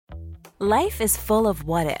Life is full of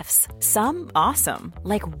what-ifs. Some awesome,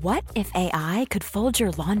 like what if AI could fold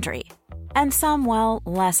your laundry? And some, well,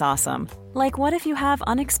 less awesome, like what if you have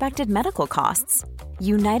unexpected medical costs?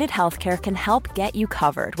 United Healthcare can help get you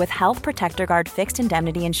covered with Health Protector Guard fixed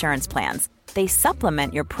indemnity insurance plans. They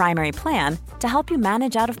supplement your primary plan to help you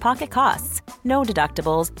manage out-of-pocket costs. No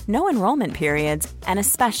deductibles, no enrollment periods, and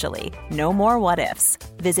especially no more what-ifs.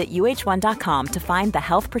 Visit uh1.com to find the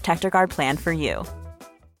Health Protector Guard plan for you.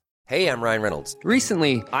 Hey, I'm Ryan Reynolds.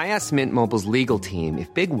 Recently, I asked Mint Mobile's legal team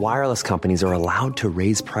if big wireless companies are allowed to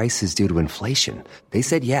raise prices due to inflation. They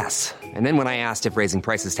said yes. And then when I asked if raising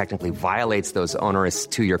prices technically violates those onerous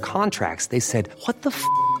two-year contracts, they said, "What the f***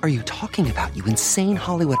 are you talking about, you insane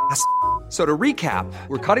Hollywood ass?" So to recap,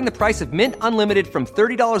 we're cutting the price of Mint Unlimited from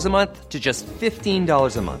 $30 a month to just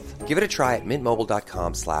 $15 a month. Give it a try at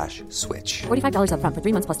mintmobile.com/switch. $45 up front for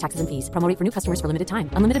 3 months plus taxes and fees. Promo rate for new customers for limited time.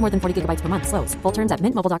 Unlimited more than 40 gigabytes per month. Slows full terms at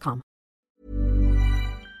mintmobile.com.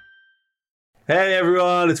 Hey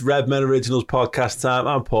everyone, it's Redmen Originals podcast time.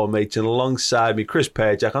 I'm Paul Machin, alongside me Chris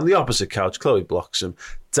Perjack, on the opposite couch Chloe Bloxham,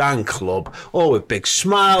 Dan Clubb, all with big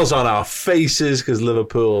smiles on our faces because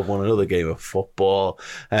Liverpool have won another game of football.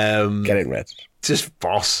 Getting red. Just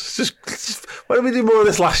boss. Just why did we do more of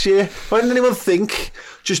this last year? Why didn't anyone think?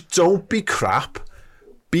 Just don't be crap,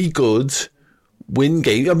 be good, win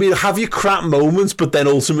games. I mean, have your crap moments, but then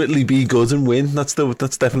ultimately be good and win. That's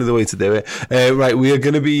definitely the way to do it. Right, we are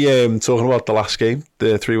going to be talking about the last game,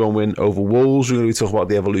 the 3-1 win over Wolves. We're going to be talking about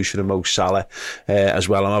the evolution of Mo Salah as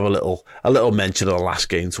well, and have a little mention of the last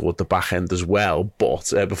game toward the back end as well.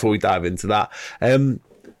 But before we dive into that,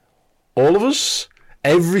 all of us,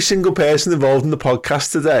 every single person involved in the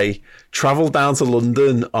podcast today, travelled down to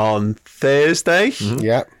London on Thursday. Mm-hmm.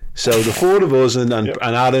 Yeah. So the four of us and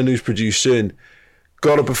Aaron, who's producing,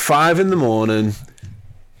 got up at 5 a.m,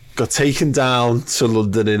 got taken down to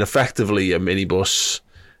London in effectively a minibus,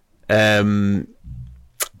 and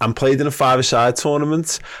played in a five-a-side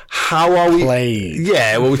tournament. How are we? Played.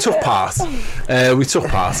 Yeah, well, we took part.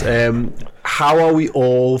 How are we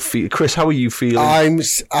all feeling? Chris, how are you feeling?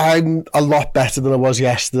 I'm a lot better than I was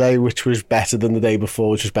yesterday, which was better than the day before,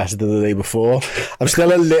 which was better than the day before. I'm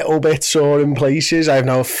still a little bit sore in places. I've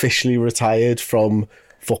now officially retired from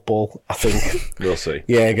football, I think. We'll see.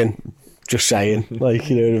 Yeah, again, just saying. Like,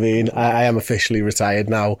 you know what I mean? I am officially retired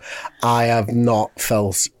now. I have not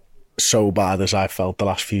felt so bad as I've felt the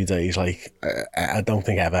last few days. Like, I don't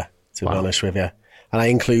think ever, to be honest with you. And I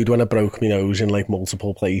include when I broke my nose in like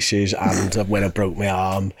multiple places and when I broke my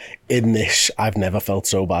arm. In this, I've never felt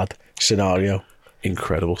so bad scenario.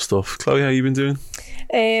 Incredible stuff. Chloe, how you been doing?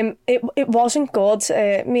 It wasn't good.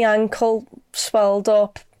 My ankle swelled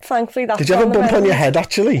up. Thankfully, that's. Did you have a bump on your head,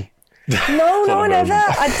 actually? No, I never.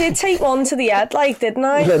 I did take one to the head, like, didn't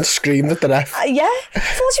I? And then screamed at the ref. Yeah. I thought he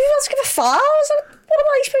was going to give a foul. I was like, what am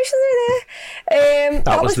I supposed to do there?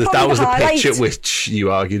 That was the pitch at which you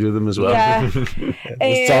argued with him as well. Yeah.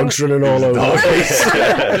 There's dogs running all over the place.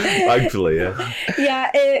 Thankfully, yeah.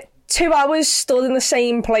 Yeah, 2 hours stood in the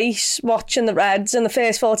same place watching the Reds in the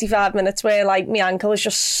first 45 minutes where like my ankle was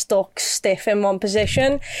just stuck stiff in one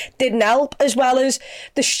position. Didn't help, as well as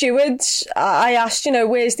the stewards. I asked,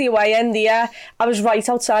 where's the away end here? I was right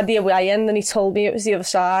outside the away end and he told me it was the other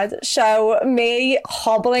side. So me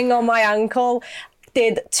hobbling on my ankle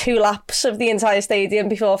did 2 laps of the entire stadium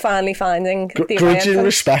before finally finding the away grudging entrance.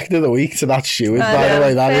 Respect of the week to that steward, by the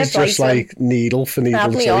way. That is just like needle for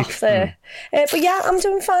needle's sake. Off there. But yeah, I'm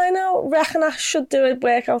doing fine now. Reckon I should do a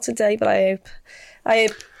workout today, but I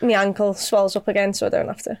hope my ankle swells up again so I don't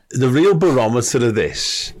have to. The real barometer of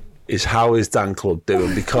this is how is Dan Clubb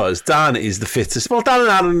doing, because Dan is the fittest. Well, Dan and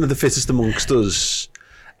Aaron are the fittest amongst us.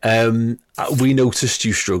 We noticed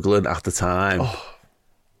you struggling at the time.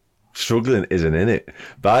 Struggling isn't in it.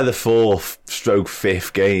 By the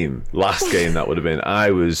 4th/5th game, last game that would have been,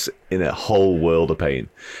 I was in a whole world of pain.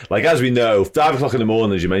 Like, as we know, 5 o'clock in the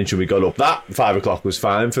morning, as you mentioned, we got up. That 5 o'clock was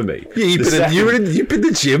fine for me. Yeah, you've been in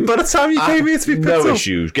the gym by the time you came here to be picked up. No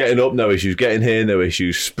issues. Getting up, no issues. Getting here, no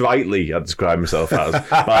issues. Sprightly, I'd describe myself as.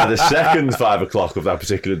 By the second 5 o'clock of that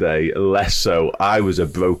particular day, less so. I was a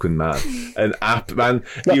broken man. Man,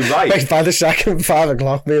 you're right. Mate, by the second 5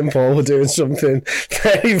 o'clock, me and Paul were doing something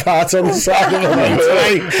very bad on the side of the road.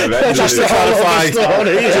 Just to clarify,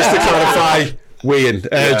 weighing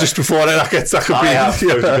just before that gets that could I be. have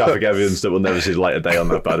photographic evidence that will never see the light of day on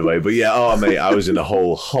that, by the way. But yeah, oh mate, I was in a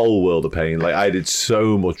whole world of pain. Like I did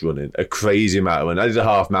so much running, a crazy amount of running. I did a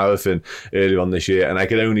half marathon earlier on this year, and I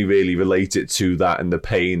could only really relate it to that and the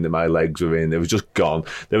pain that my legs were in. It was just gone.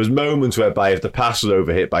 There was moments whereby if the pass was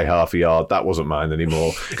overhit by half a yard, that wasn't mine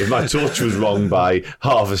anymore. If my touch was wrong by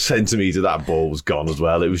half a centimetre, that ball was gone as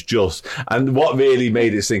well. It was just, and what really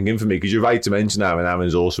made it sink in for me, because you're right to mention Aaron.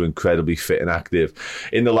 Aaron's also incredibly fit and active.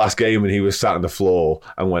 In the last game when he was sat on the floor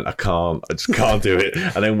and went, I just can't do it,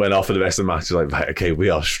 and then went off for the rest of the match, like, right, okay, we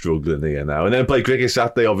are struggling here now. And then played cricket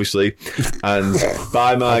Saturday, obviously, and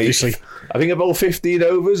by my I think about 15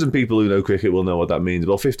 overs, and people who know cricket will know what that means,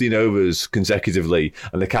 about 15 overs consecutively,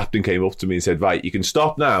 and the captain came up to me and said, right, you can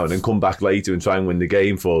stop now and then come back later and try and win the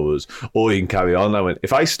game for us, or you can carry on. And I went,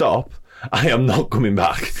 if I stop, I am not coming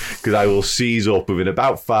back, because I will seize up within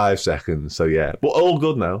about 5 seconds. So yeah, but all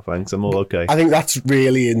good now, thanks. I'm all okay. I think that's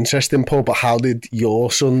really interesting, Paul. But how did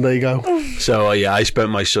your Sunday go? So yeah, I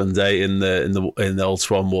spent my Sunday in the Old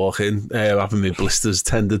Swan walking, having my blisters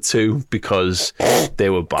tended to, because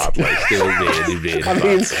they were bad. Like they were really I bad.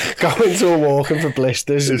 mean, going to a walking for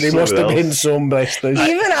blisters, there must have been some blisters.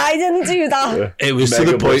 Even I didn't do that. Yeah. It was Mega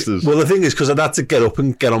to the point. blisters. Well, the thing is, because I'd had to get up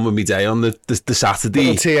and get on with my day on the Saturday.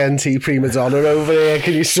 Little TNT prima donna over here.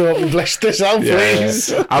 Can you sort me blisters out,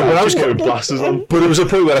 please? But I was putting blasters on. But it was a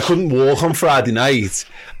point where I couldn't walk on Friday night,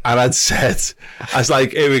 and I'd said, I was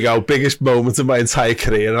like, here we go, biggest moment of my entire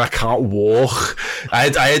career, and I can't walk. I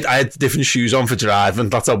had different shoes on for driving.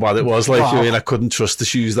 That's how bad it was. Like, Wow. I mean, I couldn't trust the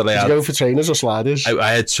shoes that I had. Did you go for trainers or sliders?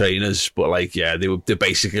 I had trainers, but like, yeah, they're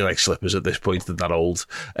basically like slippers at this point. They're that old.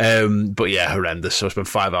 But yeah, horrendous. So I spent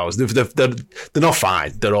 5 hours. They're not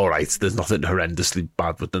fine. They're all right. There's nothing horrendously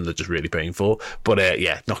bad with them. They're just really painful. But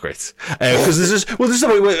yeah, not great. Because this is the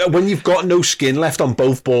point where when you've got no skin left on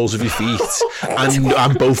both balls of your feet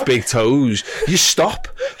and both big toes, you stop.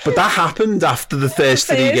 But that happened after the first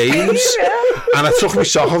 3 games. And I took my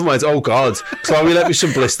sock off and went, oh God, Chloe let me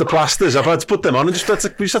some blister plasters. I've had to put them on and we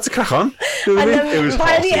just had to crack on. You know what I mean? And then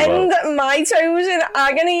by the end, my toe was in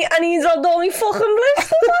agony and he's had all my fucking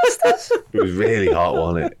blister plasters. It was really hot,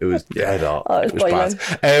 wasn't it? It was dead hot. Oh, it was boiling.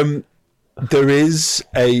 bad. There is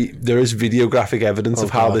videographic evidence of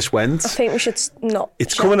how this went. I think we should not.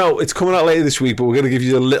 It's coming out later this week, but we're going to give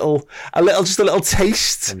you a little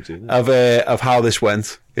taste of how this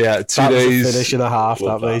went. Yeah, 2 That was a days. finish and a half,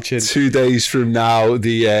 that Richard. 2 days from now,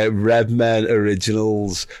 the Redmen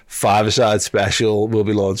Originals 5-a-side special will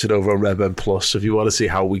be launching over on Redmen Plus. So if you want to see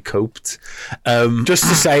how we coped, Just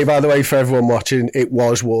to say, by the way, for everyone watching, it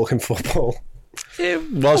was walking football.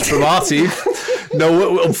 it was from our team.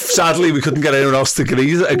 No, sadly, we couldn't get anyone else to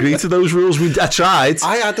agree to those rules. I tried.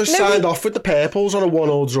 I had us signed off with the purples on a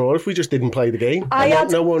 1-1 draw if we just didn't play the game.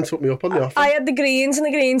 No one took me up on the offer. I had the Greens, and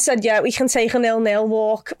the Greens said, yeah, we can take a 0-0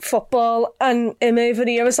 walk football. And him over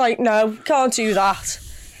here was like, no, can't do that.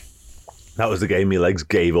 That was the game my legs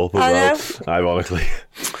gave up as well, ironically.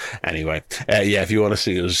 Anyway, yeah, if you want to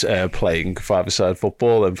see us playing 5-a-side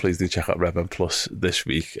football, then please do check out Redmen Plus this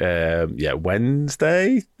week.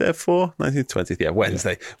 Wednesday, therefore, 19th, 20th. Yeah,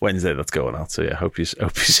 Wednesday that's going out. So yeah, hope you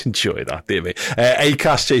enjoy that, dear me.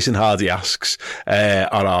 Acast, Jason Hardy asks, are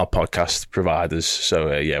our podcast providers.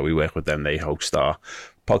 So yeah, we work with them. They host our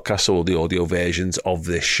podcasts. All the audio versions of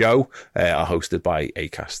this show are hosted by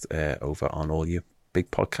Acast over on all you big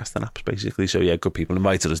podcasting apps, basically. So yeah, good people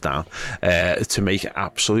invited us down to make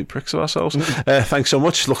absolute pricks of ourselves. Thanks so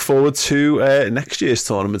much. Look forward to next year's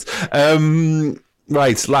tournament.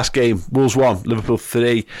 Right, last game, Wolves 1, Liverpool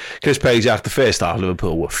 3. Chris Pajak, the first half,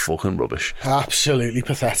 Liverpool were fucking rubbish. Absolutely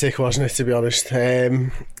pathetic, wasn't it, to be honest?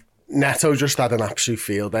 Neto just had an absolute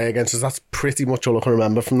field day against us. That's pretty much all I can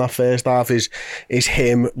remember from that first half is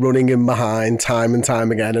him running in behind time and time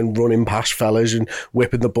again and running past fellas and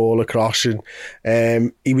whipping the ball across,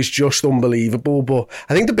 and he was just unbelievable. But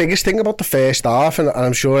I think the biggest thing about the first half, and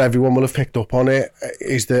I'm sure everyone will have picked up on it,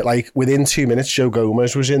 is that like within 2 minutes Joe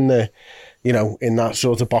Gomez was in that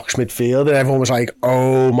sort of box midfield, and everyone was like,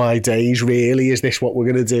 oh my days, really? Is this what we're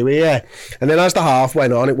going to do here? And then as the half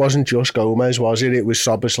went on, it wasn't just Gomez, was it? It was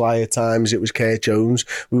Soboslai at times, it was Kurt Jones.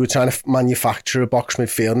 We were trying to manufacture a box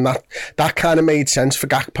midfield, and that kind of made sense for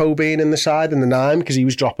Gakpo being in the side in the 9, because he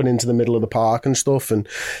was dropping into the middle of the park and stuff.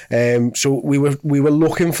 And so we were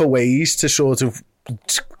looking for ways to sort of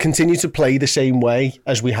continue to play the same way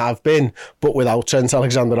as we have been, but without Trent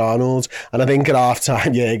Alexander-Arnold. And I think at half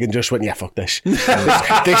time Jürgen just went, yeah, fuck this.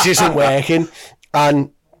 This isn't working.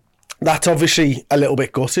 And that's obviously a little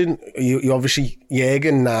bit gutting. You obviously,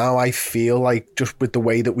 Jürgen now, I feel like just with the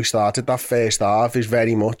way that we started that first half is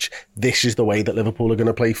very much, this is the way that Liverpool are going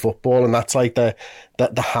to play football, and that's like the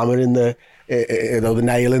hammer in the the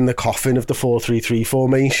nail in the coffin of the 4-3-3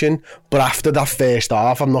 formation. But after that first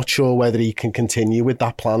half, I'm not sure whether he can continue with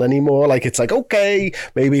that plan anymore. Like, it's like, okay,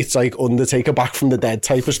 maybe it's like Undertaker back from the dead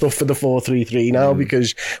type of stuff for the 4-3-3 now,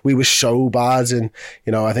 because we were so bad. And,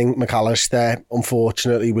 I think McAllister,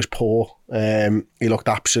 unfortunately, was poor. He looked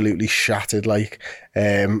absolutely shattered,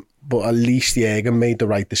 but at least Jürgen made the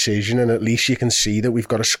right decision, and at least you can see that we've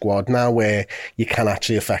got a squad now where you can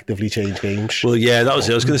actually effectively change games. Well, yeah, that was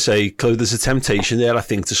it. I was going to say, Chloe, there's a temptation there, I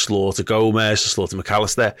think, to slaughter Gomez, to slaughter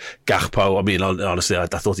McAllister, Gakpo. I mean, honestly, I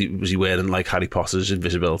thought he wearing like Harry Potter's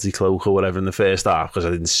invisibility cloak or whatever in the first half, because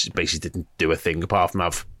I didn't do a thing apart from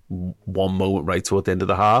have one moment right toward the end of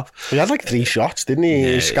the half. He had like 3 shots, didn't he?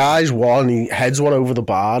 Yeah. He skies one, he heads one over the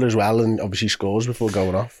bar as well, and obviously scores before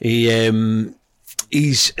going off.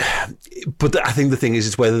 But I think the thing is,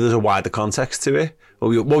 it's whether there's a wider context to it.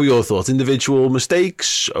 What were your thoughts? Individual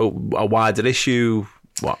mistakes, a wider issue,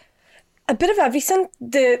 what? A bit of everything.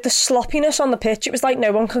 The sloppiness on the pitch, it was like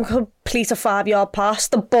no one can complete a 5-yard pass.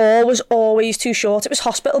 The ball was always too short. It was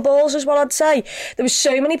hospital balls is what I'd say. There was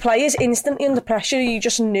so many players instantly under pressure, you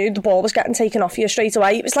just knew the ball was getting taken off you straight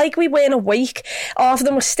away. It was like we weren't awake. Half of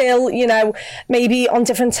them were still, maybe on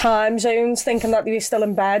different time zones, thinking that they were still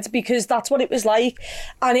in bed, because that's what it was like.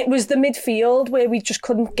 And it was the midfield where we just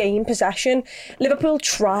couldn't gain possession. Liverpool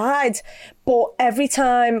tried, but every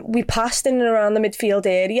time we passed in and around the midfield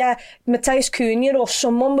area, Matheus Cunha or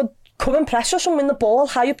someone would come and press us and win the ball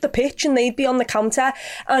high up the pitch, and they'd be on the counter.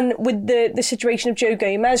 And with the situation of Joe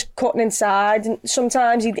Gomez cutting inside, and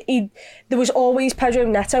sometimes there was always Pedro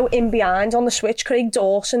Neto in behind on the switch. Craig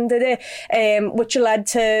Dawson did it, which led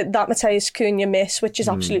to that Matheus Cunha miss, which is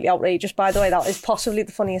absolutely outrageous, by the way. That is possibly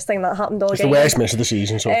the funniest thing that happened all game. It's the worst miss of the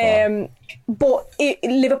season so far. But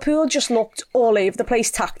Liverpool just looked all over the place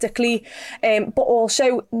tactically, but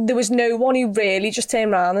also there was no one who really just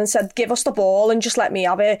turned around and said, give us the ball and just let me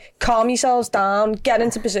have it. Calm yourselves down, get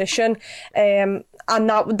into position, and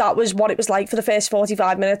that was what it was like for the first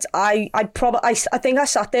 45 minutes. I think I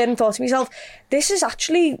sat there and thought to myself, this is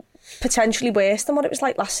actually potentially worse than what it was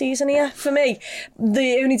like last season here for me.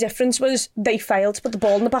 The only difference was they failed to put the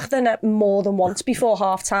ball in the back of the net more than once before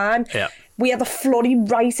half time. Yeah. We had a flurry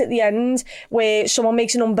right at the end where someone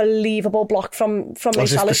makes an unbelievable block from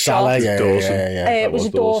Salah's shot. It was a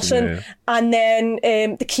Dawson. Yeah. And then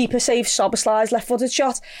the keeper saved Szoboszlai's left-footed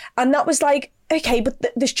shot. And that was like, okay, but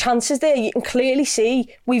there's chances there. You can clearly see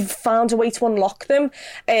we've found a way to unlock them.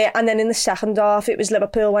 And then in the second half, it was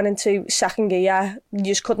Liverpool went into second gear. You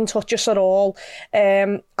just couldn't touch us at all.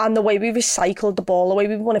 And the way we recycled the ball, the way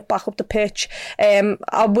we won it back up the pitch.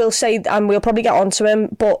 I will say, and we'll probably get onto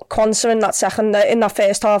him, but Quansah in that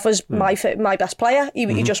first half was my best player.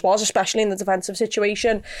 He just was, especially in the defensive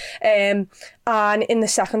situation. And in the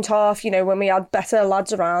second half, when we had better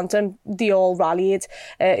lads around him, they all rallied.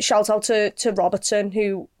 Shout out to Robertson,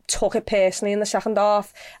 who took it personally in the second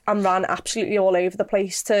half and ran absolutely all over the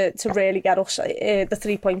place to really get us the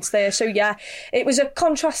 3 points there. So yeah, it was a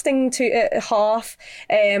contrasting to half.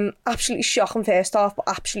 Absolutely shocking first half, but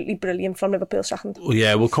absolutely brilliant from Liverpool second. Well,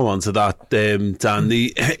 yeah, we'll come on to that, Dan.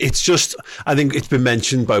 It's just, I think it's been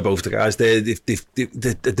mentioned by both the guys there,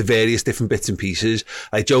 the various different bits and pieces.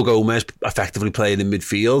 Like Joe Gomez effectively playing in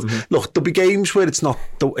midfield. Look, there'll be games where it's not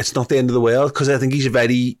the end of the world, because I think he's a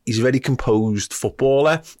very composed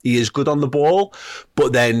footballer. He is good on the ball,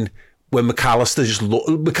 but then when McAllister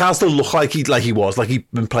looked like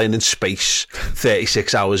he'd been playing in space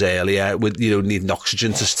 36 hours earlier with needing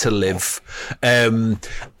oxygen to live.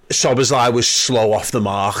 Szoboszlai was slow off the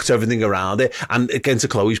mark to everything around it, and again to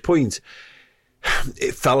Chloe's point,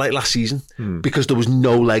 it felt like last season because there was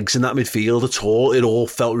no legs in that midfield at all. It all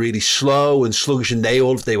felt really slow and sluggish, and they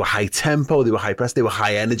were high tempo, they were high press, they were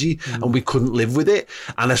high energy, and we couldn't live with it.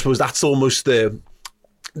 And I suppose that's almost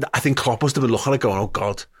I think Klopp must have been looking at it going, oh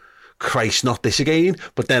God, Christ, not this again.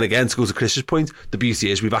 But then again, to go to Chris's point, the beauty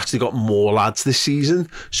is we've actually got more lads this season,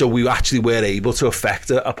 so we actually were able to affect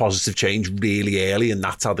a positive change really early, and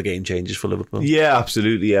that's how the game changes for Liverpool. Yeah,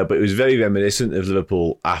 absolutely, yeah. But it was very reminiscent of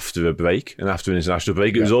Liverpool after a break and after an international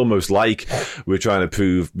break. It was almost like we're trying to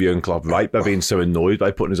prove Jurgen Klopp right by being so annoyed by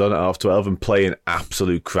putting us on at 12:30 and playing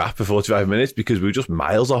absolute crap for 45 minutes, because we were just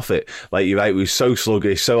miles off it. Like you're right, we were so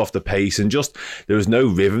sluggish, so off the pace, and just there was no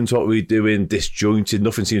rhythm to what we were doing, disjointed,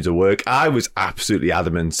 nothing seemed to work. work. I was absolutely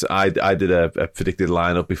adamant. I did a predicted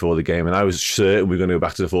lineup before the game, and I was certain we were going to go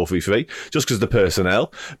back to the 4-3-3 just because of the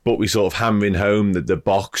personnel. But we sort of hammering home the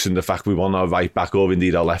box and the fact we want our right back or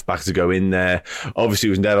indeed our left back to go in there. Obviously,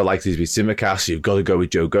 it was never likely to be Tsimikas, so you've got to go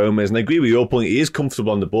with Joe Gomez. And I agree with your point. He is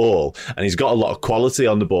comfortable on the ball, and he's got a lot of quality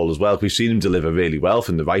on the ball as well. We've seen him deliver really well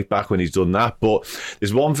from the right back when he's done that. But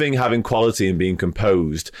there's one thing having quality and being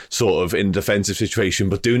composed, sort of in a defensive situation,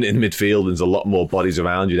 but doing it in midfield, and there's a lot more bodies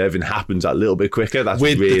around you. Everything happens a little bit quicker. That's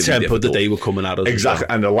with really the tempo difficult. that they were coming at us. Exactly,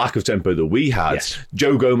 and the lack of tempo that we had. Yes.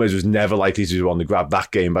 Joe Gomez was never likely to want to grab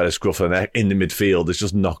that game by the scruff of the neck in the midfield. It's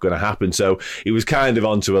just not going to happen. So he was kind of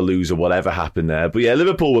onto a loser, whatever happened there. But yeah,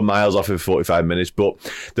 Liverpool were miles off in 45 minutes. But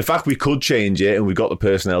the fact we could change it and we got the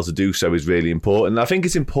personnel to do so is really important. And I think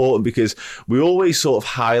it's important because we always sort of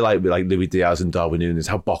highlight with like Luis Diaz and Darwin Núñez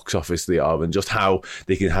how box office they are and just how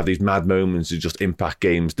they can have these mad moments to just impact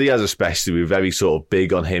games. Diaz especially, we're very sort of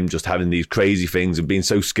big on him just having these crazy things and being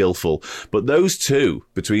so skillful. But those two,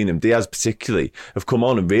 between them, Diaz particularly, have come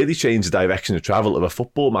on and really changed the direction of travel of a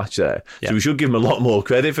football match there. Yeah. So we should give him a lot more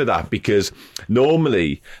credit for that, because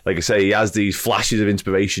normally, like I say, he has these flashes of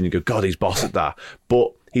inspiration. You go, God, he's boss at that.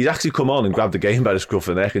 But he's actually come on and grabbed the game by the scruff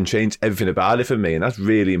of the neck and changed everything about it for me, and that's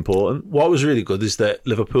really important. What was really good is that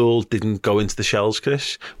Liverpool didn't go into the shells,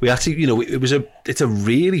 Chris. We actually, it's a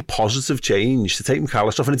really positive change to take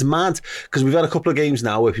McAllister off, and it's mad because we've had a couple of games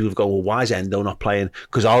now where people have gone, well, why is Endo not playing?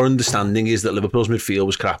 Because our understanding is that Liverpool's midfield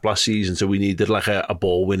was crap last season, so we needed like a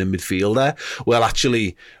ball-winning midfielder. Well,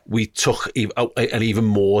 actually, we took an even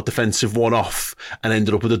more defensive one off and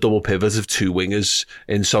ended up with a double pivot of two wingers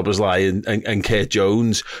in Szoboszlai and Kurt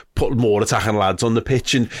Jones, put more attacking lads on the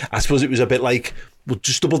pitch. And I suppose it was a bit like, we'll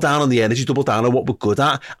just double down on the energy, double down on what we're good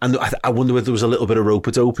at. And I wonder whether there was a little bit of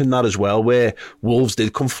rope-a-dope in that as well, where Wolves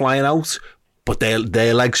did come flying out, but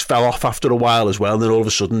their legs fell off after a while as well. And then all of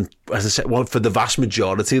a sudden, as I said, for the vast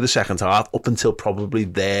majority of the second half, up until probably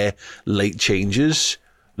their late changes,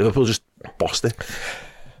 Liverpool just bossed it.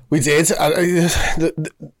 We did.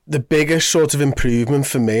 The biggest sort of improvement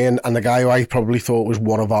for me, and the guy who I probably thought was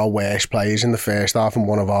one of our worst players in the first half and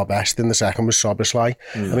one of our best in the second, was Szoboszlai.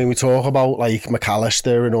 I mean, we talk about like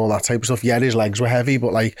McAllister and all that type of stuff. Yeah, his legs were heavy,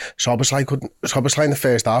 but like Szoboszlai in the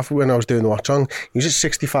first half, when I was doing the watch on, he was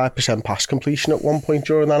at 65% pass completion at one point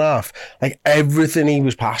during that half. Like everything he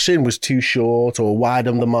was passing was too short or wide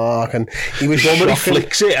on the mark, and he was one where he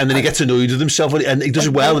flicks it and then he gets annoyed with himself and he does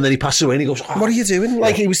it well, and then he passes away and he goes, what are you doing?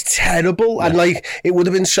 Like, he was terrible. And like, it would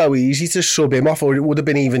have been so easy to sub him off, or it would have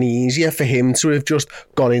been even easier for him to have just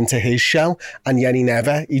got into his shell, and yet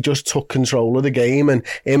he just took control of the game, and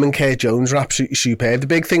him and Kurt Jones were absolutely superb. The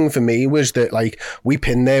big thing for me was that like, we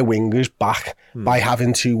pinned their wingers back by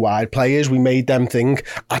having two wide players. We made them think,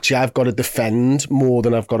 actually, I've got to defend more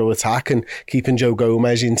than I've got to attack, and keeping Joe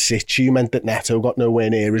Gomez in situ meant that Neto got nowhere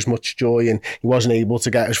near as much joy, and he wasn't able to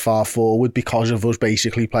get as far forward because of us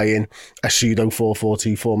basically playing a pseudo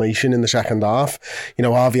 4-4-2 formation in the second half. You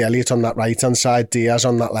know, Harvey Elliott on that right-hand side, Diaz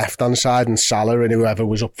on that left-hand side, and Salah and whoever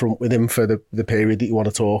was up front with him for the period that you want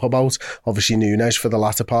to talk about. Obviously Núñez for the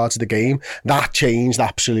latter part of the game. That changed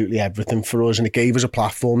absolutely everything for us, and it gave us a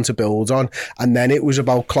platform to build on. And then it was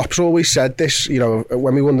about, Klopp's always said this, you know,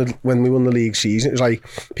 when we won the league season, it was like,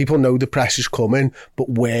 people know the press is coming, but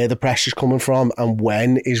where the press is coming from and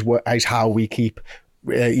when is how we keep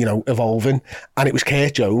evolving. And it was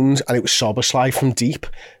Kurt Jones and it was Szoboszlai from deep,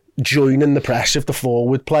 joining the press of the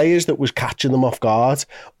forward players that was catching them off guard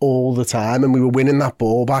all the time, and we were winning that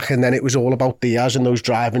ball back. And then it was all about Diaz and those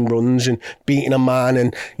driving runs and beating a man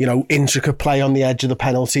and, you know, intricate play on the edge of the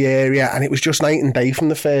penalty area, and it was just night and day from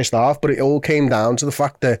the first half. But it all came down to the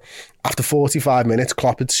fact that after 45 minutes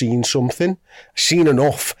Klopp had seen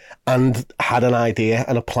enough, and had an idea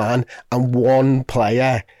and a plan, and one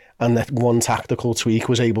player and that one tactical tweak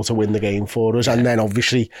was able to win the game for us. And then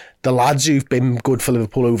obviously the lads who've been good for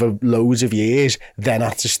Liverpool over loads of years then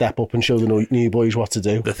had to step up and show the new boys what to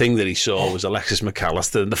do. The thing that he saw was Alexis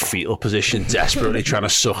McAllister in the fetal position, desperately trying to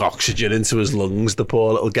suck oxygen into his lungs, the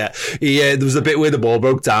poor little guy. There was a bit where the ball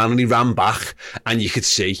broke down and he ran back, and you could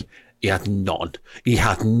see he had none. He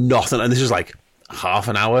had nothing. And this was like half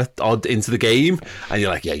an hour odd into the game, and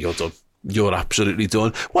you're like, yeah, you're done. You're absolutely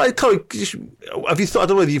done. Well, Chloe, have you thought? I don't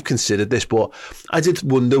know whether you've considered this, but I did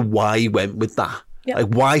wonder why he went with that. Yeah. Like,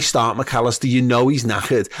 why start McAllister? You know he's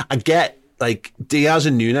knackered. I get, like, Diaz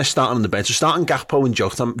and Núñez starting on the bench. So starting Gakpo and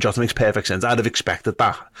Jota makes perfect sense. I'd have expected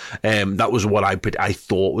that. That was what I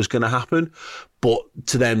thought was going to happen. But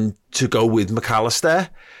to go with McAllister,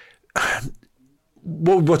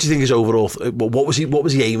 What do you think is overall? What was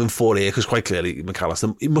he aiming for here? Because quite clearly,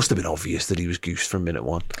 McAllister, it must have been obvious that he was goosed from minute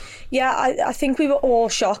one. Yeah, I think we were all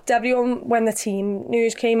shocked. Everyone, when the team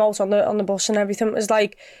news came out on the bus and everything, it was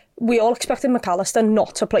like, we all expected McAllister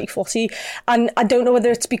not to play footy, and I don't know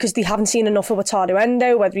whether it's because they haven't seen enough of Wataru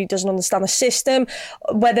Endo, whether he doesn't understand the system,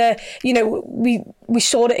 whether, you know, we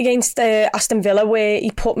saw it against Aston Villa where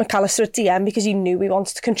he put McAllister at DM because he knew he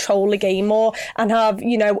wanted to control the game more and have,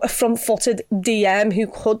 you know, a front-footed DM who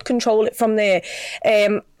could control it from there,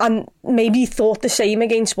 and maybe he thought the same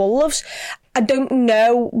against Wolves. I don't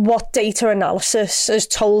know what data analysis has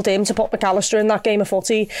told him to put McAllister in that game of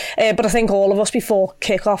footy, but I think all of us before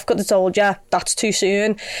kick-off could have told you that's too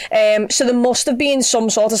soon. So there must have been some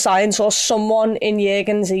sort of science or someone in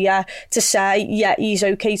Jurgen's ear to say, yeah, he's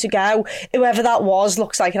okay to go. Whoever that was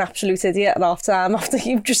looks like an absolute idiot at half-time after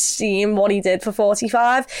you've just seen what he did for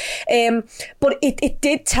 45. But it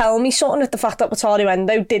did tell me something at the fact that Wataru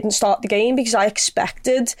Endo didn't start the game, because I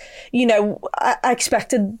expected, you know, I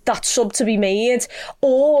expected that sub to be made,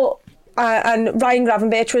 and Ryan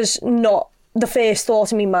Gravenberch was not the first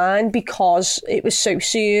thought in my mind because it was so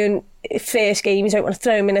soon. First game, you don't want to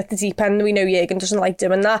throw him in at the deep end. We know Jurgen doesn't like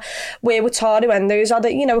doing that. Where Wataru Endo's had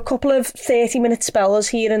a couple of 30-minute spells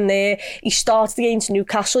here and there. He started the game to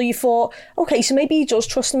Newcastle. You thought, okay, so maybe he does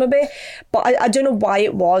trust him a bit. But I don't know why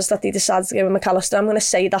it was that they decided to go with McAllister. I'm going to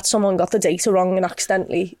say that someone got the data wrong and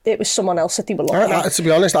accidentally it was someone else that they were looking at. To be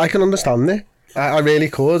honest, I can understand it. I really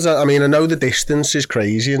could. I mean, I know the distance is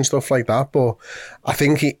crazy and stuff like that, but I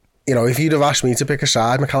think if you'd have asked me to pick a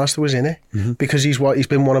side, McAllister was in it, because he's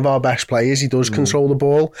been one of our best players. He does control the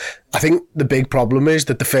ball. I think the big problem is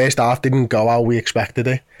that the first half didn't go how we expected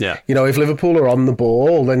it. Yeah. If Liverpool are on the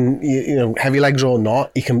ball, then heavy legs or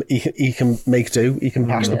not, he can make do. He can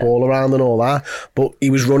pass the ball around and all that. But he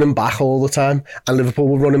was running back all the time, and Liverpool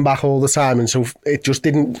were running back all the time, and so it just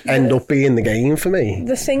didn't end up being the game for me.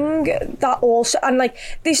 The thing that also, and like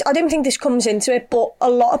this, I don't think this comes into it, but a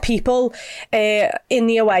lot of people in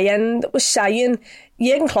the away end was saying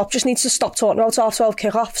Jurgen Klopp just needs to stop talking about half-12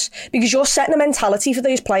 kick-offs, because you're setting a mentality for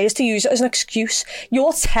those players to use it as an excuse.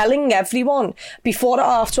 You're telling everyone before the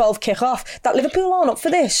half-12 kick-off that Liverpool aren't up for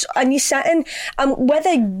this, and you're setting, and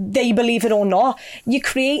whether they believe it or not, you're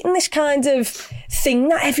creating this kind of thing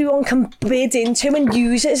that everyone can bid into and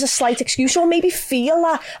use it as a slight excuse, or maybe feel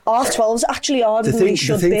that half-12s actually are than they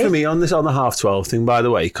should be. The thing for me on the half-12 thing, by the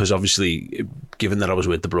way, because obviously, given that I was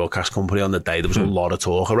with the broadcast company on the day, there was a lot of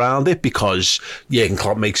talk around it, because Jurgen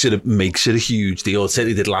Klopp makes it a huge deal. It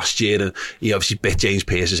certainly did last year, and he obviously bit James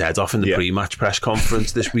Pearce's head off in the pre-match press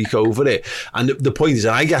conference this week over it. And the point is,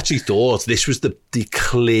 I actually thought this was the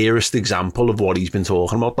clearest example of what he's been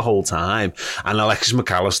talking about the whole time. And Alexis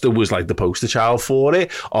McAllister was like the poster child for it.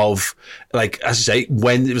 Of, like, as I say,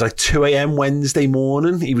 when it was like 2 a.m. Wednesday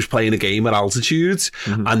morning, he was playing a game at altitude,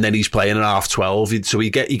 and then he's playing at 12:30. So he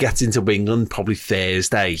gets into England probably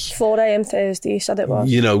Thursday. 4 a.m. Thursday, he said it was.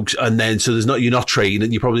 And then so you're not training.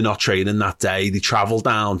 You're probably not training that day. They travel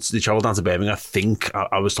down to Birmingham. I think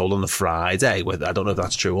I was told on the Friday. I don't know if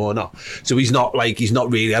that's true or not. So he's not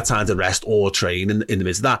really had time to rest or train in the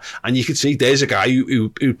midst of that. And you can see there's a guy who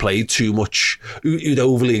played too much, who'd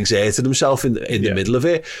overly exerted himself in the middle of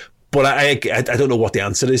it. But I don't know what the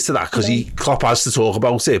answer is to that, because Klopp has to talk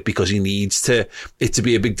about it, because he needs it to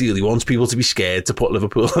be a big deal. He wants people to be scared to put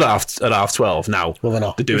Liverpool at half 12. Now, well, they're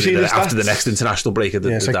not. They're doing it after the next international break of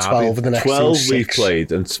the it's derby. like 12 of the next 12 6. we've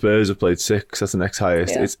played, and Spurs have played 6. That's the next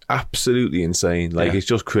highest. It's absolutely insane. It's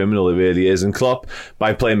just criminal. It really is. And Klopp,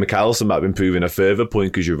 by playing McAllister, might have been proving a further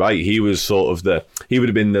point, because you're right. He was he would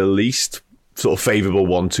have been the least sort of favourable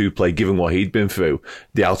 1-2 play, given what he'd been through,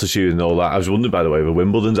 the altitude and all that. I was wondering, by the way, with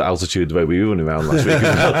Wimbledon's altitude, the way we were running around last week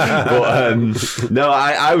as well. But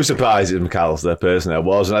I was surprised at McAllister, personally. I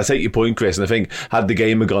was. And I take your point, Chris, and I think had the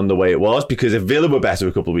game gone the way it was, because if Villa were better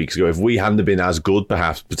a couple of weeks ago, if we hadn't been as good,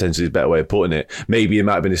 perhaps potentially is a better way of putting it, maybe it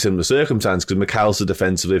might have been a similar circumstance, because McAllister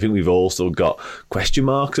defensively, I think we've all still got question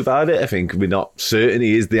marks about it. I think we're not certain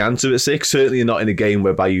he is the answer at 6, certainly not in a game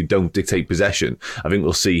whereby you don't dictate possession. I think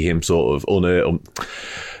we'll see him sort of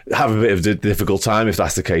have a bit of a difficult time if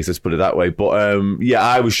that's the case, let's put it that way. But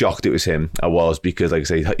I was shocked it was him. I was, because like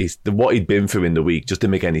I say, what he'd been through in the week just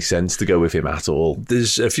didn't make any sense to go with him at all.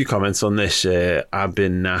 There's a few comments on this.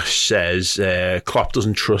 Abin Nash says Klopp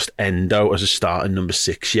doesn't trust Endo as a starting number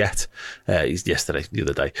 6 yet. The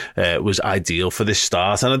other day was ideal for this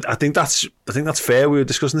start, and I think that's fair. We were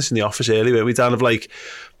discussing this in the office earlier, weren't we, Dan, of like,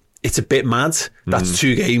 it's a bit mad. That's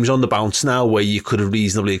 2 games on the bounce now where you could have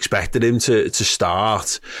reasonably expected him to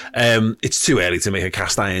start. It's too early to make a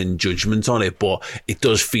cast iron judgment on it, but it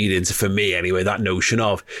does feed into, for me anyway, that notion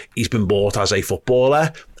of he's been bought as a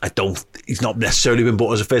footballer. He's not necessarily been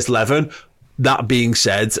bought as a first 11. That being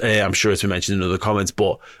said, I'm sure it's been mentioned in other comments,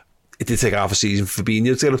 but it did take half a season for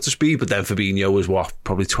Fabinho to get up to speed, but then Fabinho was,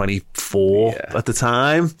 probably 24 at the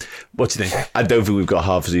time. What do you think? I don't think we've got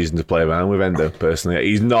half a season to play around with Endo, personally.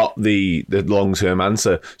 He's not the long-term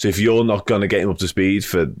answer. So if you're not going to get him up to speed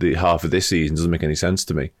for the half of this season, it doesn't make any sense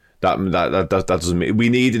to me. That doesn't mean... We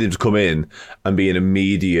needed him to come in and be an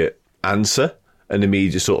immediate answer, an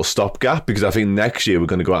immediate sort of stopgap, because I think next year we're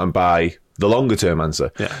going to go out and buy the longer term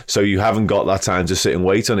answer. Yeah. So you haven't got that time to sit and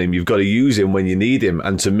wait on him. You've got to use him when you need him.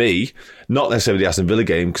 And to me, not necessarily the Aston Villa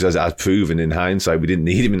game, because as I've proven in hindsight, we didn't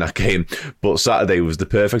need him in that game. But Saturday was the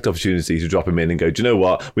perfect opportunity to drop him in and go, do you know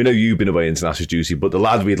what? We know you've been away international duty, but the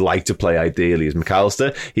lad we'd like to play ideally is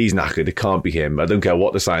McAllister. He's knackered. It can't be him. I don't care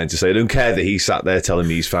what the scientists say. I don't care that he sat there telling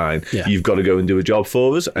me he's fine. Yeah. You've got to go and do a job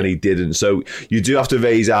for us. And he didn't. So you do have to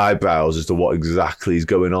raise eyebrows as to what exactly is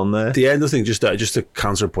going on there. The Endo thing, just to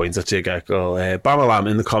counter a point that you get, Bamalam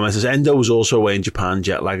in the comments says Endo was also away in Japan.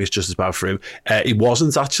 Jet lag is just as bad for him. He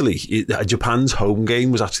wasn't actually. Japan's home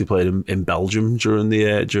game was actually played in Belgium during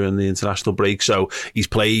the international break. So he's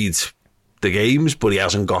played the games, but he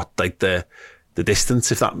hasn't got like the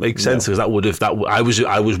distance, if that makes sense, because I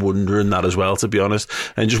was wondering that as well, to be honest.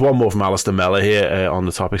 And just one more from Alistair Mellor here on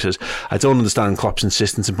the topic says, I don't understand Klopp's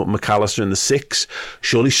insistence in putting McAllister in the 6.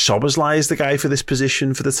 Surely Szoboszlai is the guy for this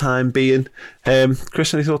position for the time being.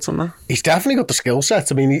 Chris, any thoughts on that? He's definitely got the skill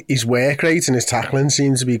set. I mean, his work rate and his tackling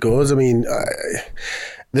seems to be good. I mean,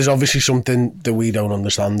 there's obviously something that we don't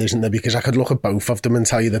understand, isn't there? Because I could look at both of them and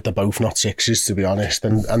tell you that they're both not 6s, to be honest,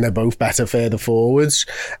 and they're both better further forwards.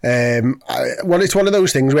 It's one of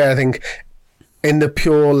those things where I think, in the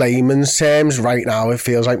pure layman's terms, right now it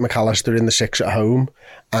feels like McAllister in the 6 at home,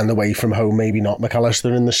 and away from home maybe not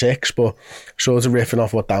McAllister in the 6, but sort of riffing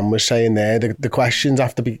off what Dan was saying there, the questions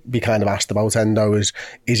have to be kind of asked about Endo is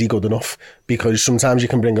he good enough? Because sometimes you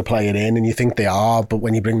can bring a player in and you think they are, but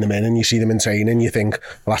when you bring them in and you see them in training, you think,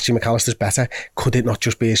 well, actually McAllister's better. Could it not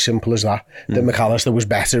just be as simple as that McAllister was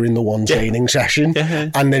better in the one training session,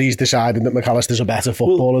 and then he's decided that McAllister's a better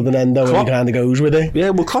footballer than Endo, and he kind of goes with it? Yeah,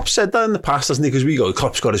 well, Klopp said that in the past, hasn't he? Because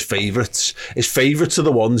Klopp's got his favourites. His favourites are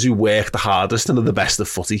the ones who work the hardest and are the best of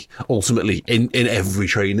footy, ultimately, in every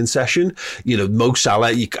training session. You know, Mo Salah,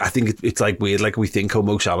 I think it's like weird, like we think,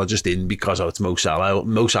 Mo Salah just in because it's Mo Salah.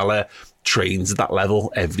 Mo Salah trains at that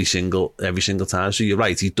level every single time. So you're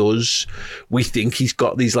right, he does. We think he's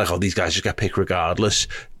got these, like, these guys just get picked regardless.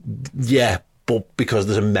 Yeah, but because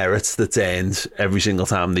there's a merit that's earned every single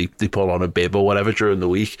time they pull on a bib or whatever during the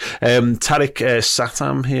week. Tariq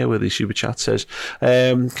Satam here with the super chat says,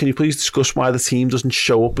 can you please discuss why the team doesn't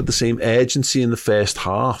show up with the same urgency in the first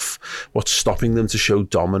half? What's stopping them to show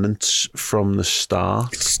dominance from the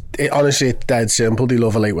start? Honestly, it's dead simple. They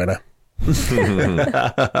love a late winner.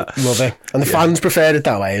 Love it, and the fans prefer it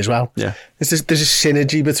that way as well. Yeah, there's a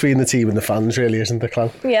synergy between the team and the fans, really, isn't there,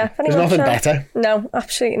 Clan? Yeah, there's nothing better. No,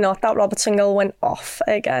 absolutely not. That Robertson goal went off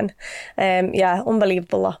again. Yeah,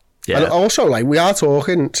 unbelievable. Yeah. And also, like, we are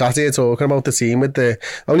talking about the team with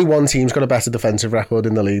only one team's got a better defensive record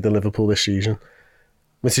in the league than Liverpool this season.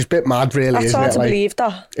 Which is a bit mad, really, That's isn't it? That's hard to believe,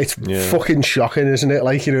 that. It's fucking shocking, isn't it?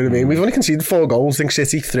 Like, you know what I mean? We've only conceded 4 goals. I think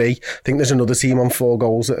City 3. I think there's another team on 4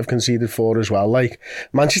 goals that have conceded 4 as well. Like,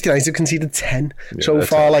 Manchester United have conceded 10 so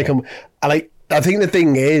far. Like, I think the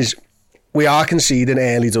thing is, we are conceding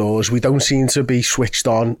early doors. We don't seem to be switched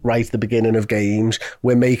on right at the beginning of games.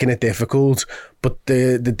 We're making it difficult. But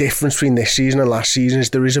the difference between this season and last season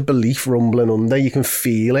is there is a belief rumbling under. You can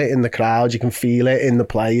feel it in the crowd. You can feel it in the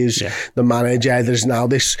players, the manager. There's now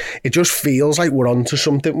this... It just feels like we're onto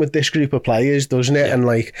something with this group of players, doesn't it? Yeah. And,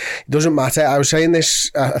 like, it doesn't matter. I was saying this,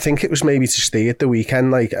 I think it was maybe to Steve at the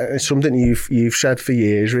weekend. Like, it's something you've said for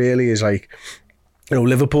years, really, is like... You know,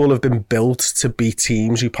 Liverpool have been built to beat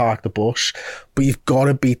teams who park the bus, but you've got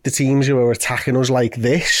to beat the teams who are attacking us like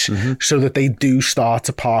this so that they do start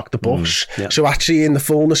to park the bus. So actually, in the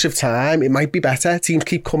fullness of time, it might be better. Teams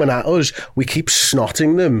keep coming at us, we keep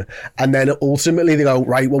snotting them, and then ultimately they go,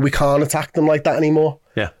 right, well, we can't attack them like that anymore.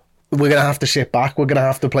 we're going to have to sit back, we're going to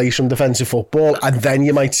have to play some defensive football, and then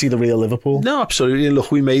you might see the real Liverpool. No, absolutely.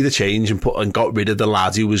 Look, we made the change and got rid of the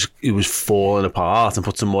lad who was falling apart and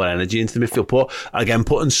put some more energy into the midfield. But again,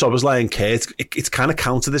 putting Szoboszlai and Kate, it's kind of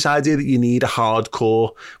counter this idea that we needed a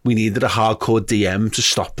hardcore DM to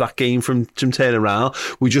stop that game from turning around.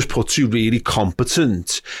 We just put two really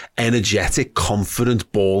competent, energetic,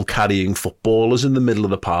 confident, ball-carrying footballers in the middle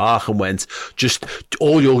of the park and went, just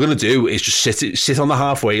all you're going to do is just sit on the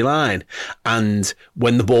halfway line, and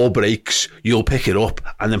when the ball breaks, you'll pick it up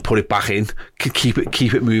and then put it back in. Keep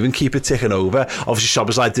it moving, keep it ticking over. Obviously,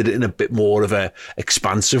 Szoboszlai did it in a bit more of a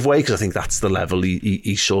expansive way because I think that's the level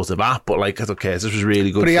he's sort of at. But like, I don't care. This was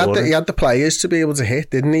really good. But he had the players to be able to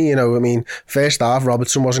hit, didn't he? You know, I mean, first half,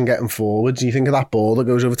 Robertson wasn't getting forwards. You think of that ball that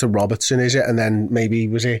goes over to Robertson, is it? And then maybe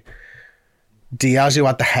was it Diaz who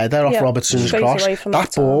had the header off Robertson's cross?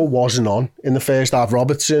 That ball wasn't on in the first half.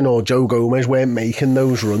 Robertson or Joe Gomez weren't making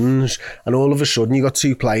those runs, and all of a sudden you got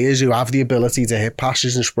two players who have the ability to hit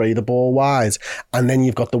passes and spray the ball wide, and then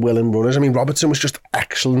you've got the willing runners. I mean, Robertson was just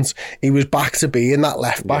excellent. He was back to being that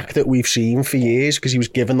left back that we've seen for years because he was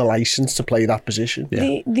given the licence to play that position.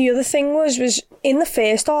 The other thing was in the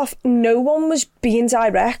first half, no one was being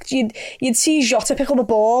direct. You'd see Jota pick up a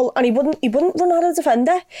ball and he wouldn't run at a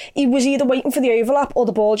defender. He was either waiting for the overlap or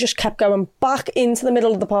the ball just kept going back into the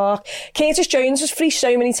middle of the park. Curtis Jones was free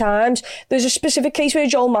so many times. There's a specific case where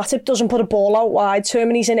Joel Matip doesn't put a ball out wide to him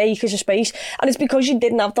and he's in acres of space, and it's because you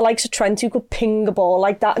didn't have the likes of Trent who could ping a ball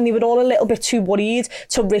like that, and they were all a little bit too worried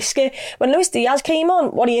to risk it. When Luis Diaz came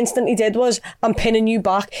on, what he instantly did was, I'm pinning you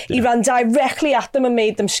back. He ran directly at them and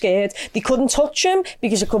made them scared. They couldn't touch him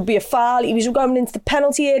because it could be a foul. He was going into the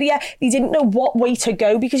penalty area. He didn't know what way to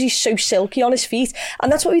go because he's so silky on his feet,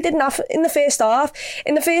 and that's what we didn't have in the first half.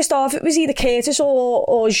 In the first half, it was either Curtis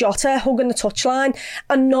or Jota hugging the touchline,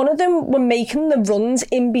 and none of them were making the runs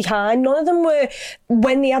in behind. None of them were,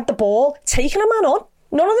 when they had the ball, taking a man on.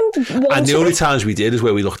 None of them wanted. And the only times we did is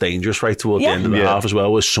where we looked dangerous right toward the end of the half as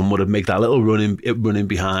well, was someone would make that little running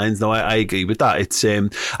behind. No, I agree with that. It's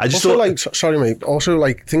I just also thought, sorry mate, also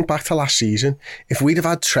like think back to last season. If we'd have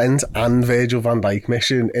had Trent and Virgil van Dijk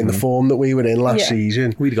missing in the form that we were in last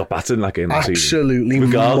season, we'd have got battered in that game last season. Absolutely,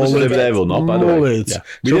 regardless of if they or not, by the way. We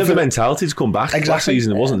didn't have the mentality to come back. Exactly. Last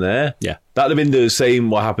season it wasn't there. Yeah. That'd have been the same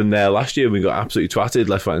what happened there last year. We got absolutely twatted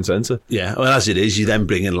left, right and centre. Yeah, well, as it is, you then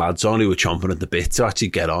bring in lads on who were chomping at the bit to actually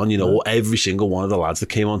get on. You know, every single one of the lads that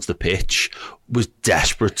came onto the pitch was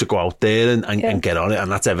desperate to go out there and get on it, and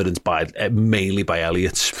that's evidenced by mainly by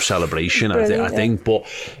Elliott's celebration, I think. But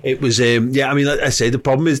it was, I mean, like I say, the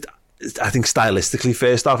problem is, I think stylistically,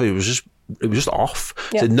 first off, it was just off.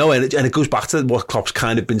 So no energy, and it goes back to what Klopp's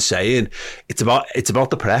kind of been saying. It's about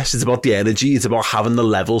the press, it's about the energy, it's about having the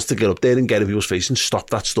levels to get up there and get in people's face and stop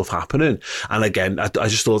that stuff happening. And again, I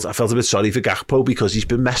felt a bit sorry for Gakpo because he's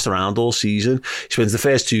been messed around all season. He spends the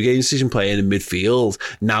first 2 games of the season playing in midfield.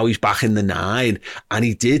 Now he's back in the 9, and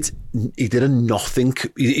he did a nothing.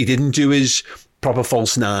 He didn't do his proper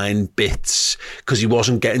false 9 bits because he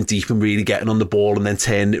wasn't getting deep and really getting on the ball and then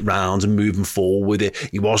turning it round and moving forward with it.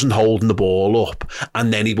 He wasn't holding the ball up,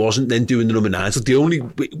 and then he wasn't then doing the number 9. So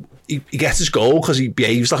he gets his goal because he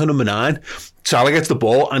behaves like a number 9. Salah gets the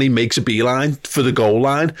ball and he makes a beeline for the goal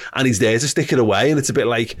line and he's there to stick it away, and it's a bit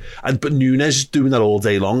like, but Nunes is doing that all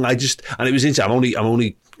day long. And it was interesting. I'm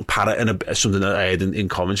only parroting something that I had in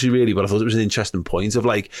commentary really, but I thought it was an interesting point of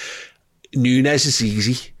like, Nunes is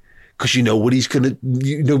easy because you know what he's going to,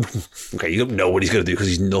 you don't know what he's going to do because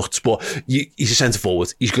he's nuts, but he's a centre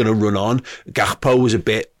forward. He's going to run on. Gakpo was a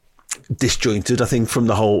bit disjointed, I think, from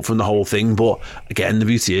the whole thing. But again, the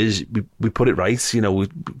beauty is we put it right. You know, we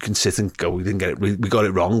can sit and go, we didn't get it. We got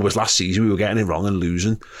it wrong. Whereas last season we were getting it wrong and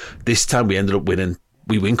losing. This time we ended up winning.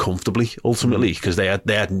 We win comfortably ultimately because they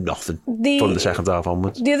had nothing from the second half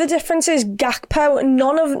onwards. The other difference is Gakpo.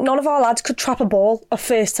 None of our lads could trap a ball at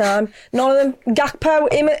first time. None of them.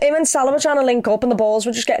 Gakpo, him and Salah were trying to link up, and the balls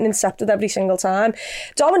were just getting intercepted every single time.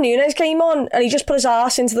 Darwin Núñez came on and he just put his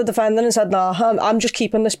arse into the defender and said, "Nah, I'm just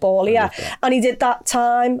keeping this ball here." And he did that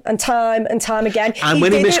time and time and time again. And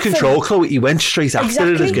when he missed control, Chloe, he went straight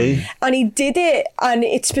after it as game. And he did it, and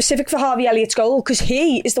it's specific for Harvey Elliott's goal because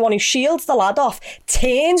he is the one who shields the lad off,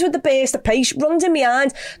 turns with the burst of pace, runs in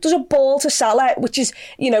behind, does a ball to Salah, which is,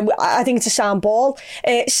 I think it's a sound ball.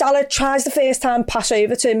 Salah tries the first time pass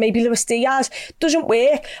over to maybe Luis Diaz, doesn't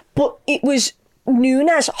work, but it was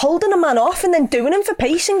Núñez holding a man off and then doing him for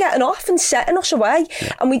pace and getting off and setting us away.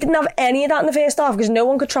 And we didn't have any of that in the first half because no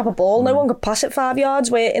one could trap a ball, no one could pass it 5 yards,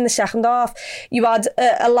 where in the second half you had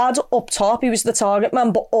a lad up top who was the target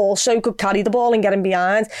man but also could carry the ball and get him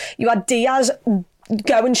behind. You had Diaz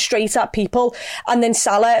going straight at people. And then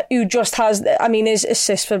Salah, who just has, I mean, his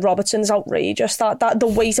assist for Robertson's outrageous. That the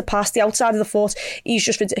way to pass the outside of the foot, he's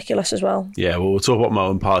just ridiculous as well. Yeah, well, we'll talk about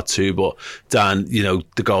Mo in part 2, but Dan,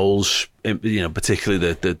 the goals,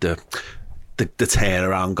 particularly the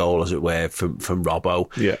turnaround goal, as it were, from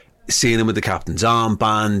Robbo. Yeah. Seeing him with the captain's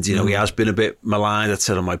armband, he has been a bit maligned. I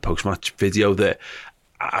said on my post-match video that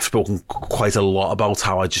I've spoken quite a lot about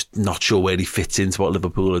how I'm just not sure where he fits into what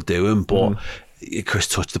Liverpool are doing, but Chris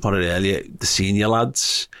touched upon it earlier. The senior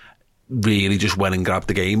lads really just went and grabbed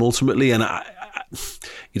the game ultimately, and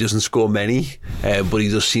he doesn't score many, but he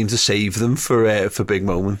does seem to save them for big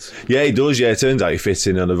moments. Yeah, he does. Yeah, it turns out he fits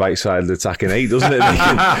in on the right side of the attacking 8, doesn't it?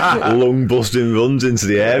 Making long busting runs into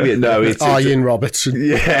the area. No, it's Ian Robertson.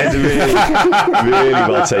 Yeah, it's a really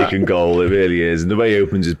well taken goal. It really is, and the way he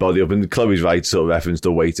opens his body up. And Chloe's right, sort of reference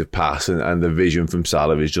the weight of pass and the vision from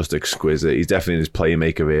Salah is just exquisite. He's definitely in his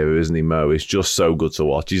playmaker era, isn't he, Mo? It's just so good to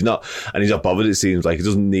watch. He's not bothered. It seems like he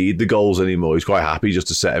doesn't need the goals anymore. He's quite happy just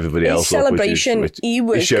to set everybody else up. Celebration, he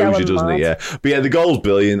was. It shows you, doesn't it? Yeah. But yeah, the goal's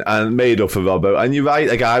brilliant and made up for Robbo. And you're right,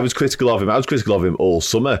 like I was critical of him. I was critical of him all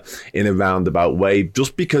summer in a roundabout way,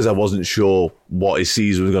 just because I wasn't sure what his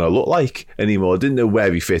season was going to look like anymore. I didn't know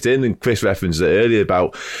where he fit in. And Chris referenced it earlier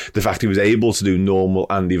about the fact he was able to do normal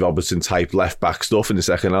Andy Robertson type left back stuff in the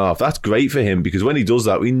second half. That's great for him, because when he does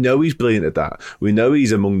that, we know he's brilliant at that. We know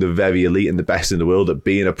he's among the very elite and the best in the world at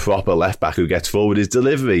being a proper left back who gets forward. His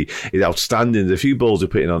delivery is outstanding. There's a few balls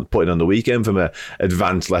putting on the weekend from an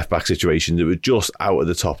advanced left back situation that were just out of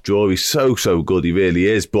the top drawer. He's so good, he really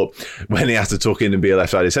is. But when he has to tuck in and be a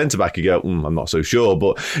left-sided centre-back, you go, I'm not so sure.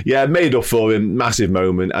 But yeah, made up for him, massive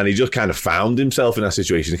moment, and he just kind of found himself in that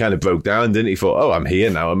situation. He kind of broke down, didn't he? Thought, I'm here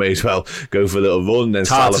now, I may as well go for a little run. Then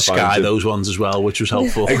it's hard to sky those ones as well, which was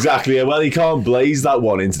helpful. Exactly, yeah. Well, he can't blaze that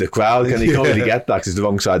one into the crowd, can he? Can't really get that because it's the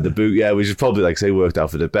wrong side of the boot, yeah, which is probably, like I say, worked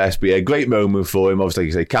out for the best. But yeah, great moment for him, obviously,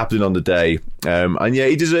 like you say, captain on the day. And yeah,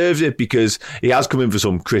 he deserves it, because he has come in for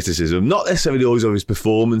some criticism, not necessarily always of his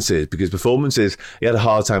performances, because performances, he had a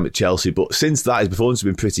hard time at Chelsea, but since that his performance has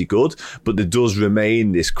been pretty good. But there does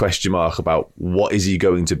remain this question mark about what is he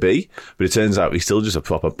going to be. But it turns out he's still just a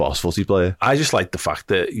proper boss footy player. I just like the fact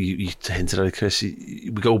that you hinted at it, Chris.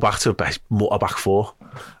 We go back to a back four,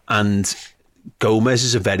 and Gomez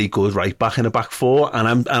is a very good right back in a back four,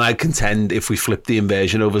 and I contend if we flip the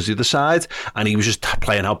inversion over to the other side and he was just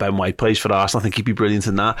playing how Ben White plays for Arsenal, I think he'd be brilliant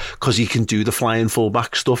in that, because he can do the flying full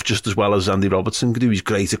back stuff just as well as Andy Robertson can do. He's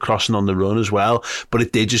great at crossing on the run as well, but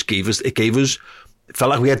it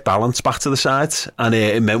felt like we had balance back to the side, and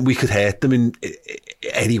it meant we could hurt them in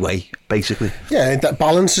any way, basically. Yeah, that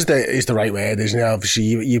balance is the right word, isn't it? Obviously,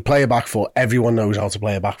 you play a back four, everyone knows how to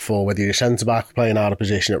play a back four, whether you're a centre-back playing out of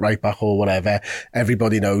position at right back or whatever,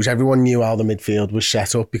 everybody knows. Everyone knew how the midfield was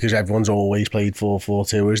set up, because everyone's always played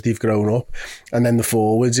 4-4-2 as they've grown up. And then the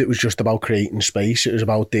forwards, it was just about creating space. It was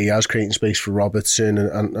about Diaz creating space for Robertson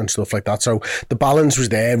and stuff like that. So the balance was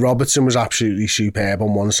there. Robertson was absolutely superb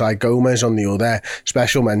on one side, Gomez on the other.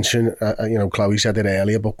 Special mention, Chloe said it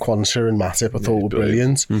earlier, but Quansah and Matip I thought were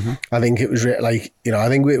brilliant. Mm-hmm. I think it was I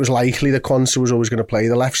think it was likely that Quansah was always going to play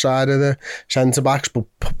the left side of the centre backs, but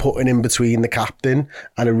putting in between the captain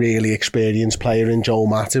and a really experienced player in Joel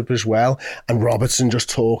Matip as well, and Robertson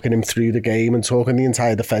just talking him through the game and talking the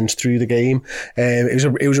entire defence through the game.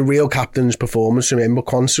 It was a real captain's performance from him, but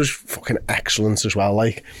Quansah was fucking excellent as well.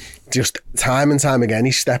 Like, just time and time again,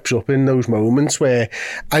 he steps up in those moments where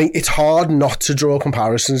it's hard not to draw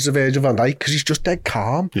comparisons to Virgil van Dijk, because he's just dead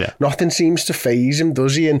calm. Yeah. Nothing seems to faze him,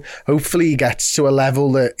 does he? And hopefully he gets to a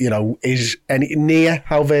level that, is near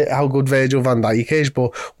how good Virgil van Dijk is.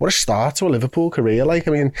 But what a start to a Liverpool career. Like,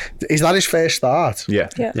 I mean, is that his first start? Yeah.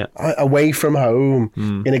 Away from home,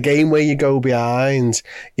 in a game where you go behind,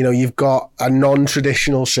 you've got a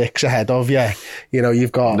non-traditional six ahead of you.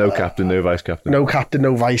 You've got... No captain, no vice captain. No captain,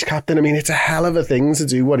 no vice captain. I mean, it's a hell of a thing to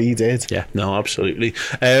do what he did. Yeah, no, absolutely.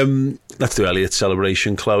 Let's do Elliot's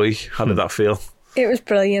celebration. Chloe, how did that feel? It was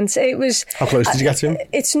brilliant. It was... How close did you get to him?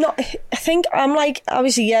 It's not... I think I'm like...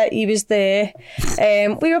 Obviously, yeah, he was there.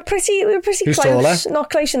 We were pretty Who's close. taller?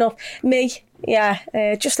 Not close enough. Me. Yeah,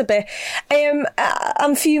 just a bit.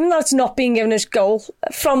 I'm fuming that it's not being given as goal.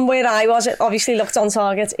 From where I was, it obviously looked on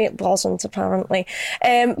target. It wasn't, apparently.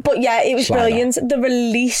 But yeah, it was brilliant. The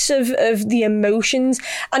release of the emotions.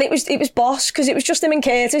 And it was boss, because it was just him and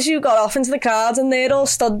Curtis who got off into the crowd, and they'd all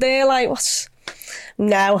stood there like, what's...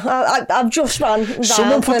 No, I've just ran.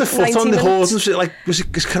 Someone put the foot on the horse and said, like, was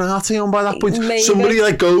Canate on by that point? Maybe. Somebody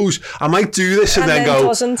like goes, I might do this, and then go,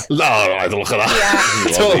 doesn't. No, I don't like the look of that.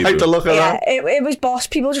 Yeah. Don't like the look of that. It was boss.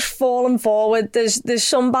 People just falling forward. There's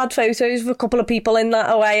some bad photos of a couple of people in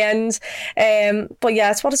that away end. But yeah,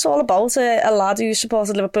 it's what it's all about. A lad who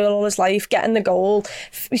supported Liverpool all his life, getting the goal,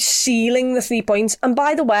 sealing the 3 points. And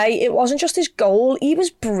by the way, it wasn't just his goal. He was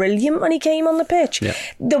brilliant when he came on the pitch. Yeah.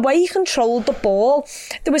 The way he controlled the ball.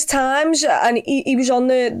 There was times, and he was on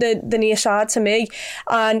the near side to me,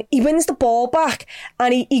 and he wins the ball back,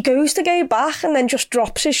 and he goes to go back, and then just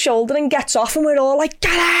drops his shoulder and gets off, and we're all like,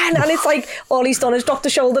 get in! And it's like, all he's done is dropped the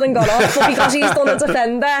shoulder and got off, but because he's done a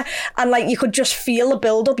defender, and like you could just feel the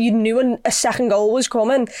build-up, you knew a second goal was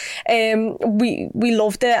coming. We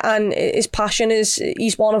loved it, and his passion is,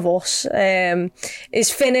 he's one of us. His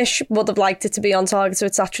finish, would have liked it to be on target, so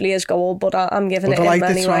it's actually his goal, but I'm giving it him anyway. I'd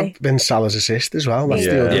like it to have been Salah's assist as well. That's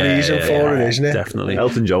the other reason for it, isn't it? Definitely.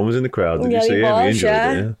 Elton John was in the crowd. Did you see him? He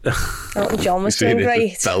enjoyed it. Elton John was doing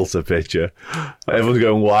great. Belter picture. Everyone's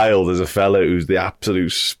going wild. There's a fella who's the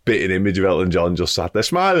absolute spitting image of Elton John, just sat there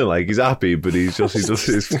smiling like he's happy, but he does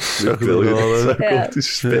his brilliant. He's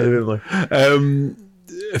spitting like.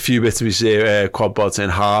 A few bits we say, Quadbot saying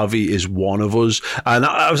Harvey is one of us, and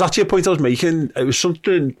that was actually a point I was making. It was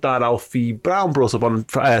something that Alfie Brown brought up on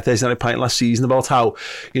Thursday Night Pint last season about how,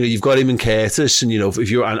 you know, you've got him and Curtis, and you know, if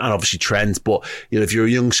you're and obviously Trent, but you know, if you're a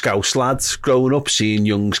young Scouse lad growing up, seeing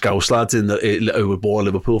young Scouse lads who were born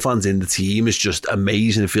Liverpool fans in the team is just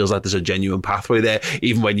amazing. It feels like there's a genuine pathway there,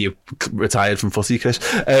 even when you're retired from footy, Chris.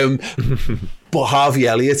 But Harvey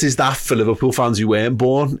Elliott is that for Liverpool fans who weren't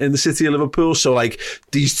born in the city of Liverpool. So like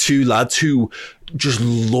these two lads who just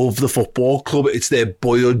love the football club. It's their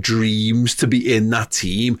boyhood dreams to be in that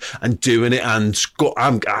team and doing it. And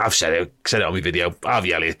I've said it on my video.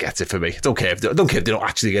 Harvey Elliott gets it for me. I don't care if they don't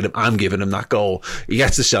actually get him. I'm giving him that goal. He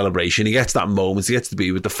gets the celebration. He gets that moment. He gets to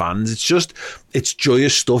be with the fans. It's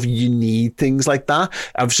joyous stuff. You need things like that.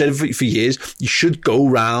 I've said it for years. You should go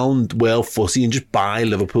round World Footy and just buy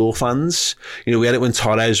Liverpool fans. You know, we had it when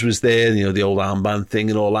Torres was there. You know, the old armband thing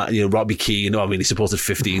and all that. You know, Robbie Keane. I mean, he supported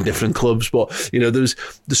 15 different clubs, but you know, there's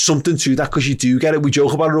something to that because you do get it. We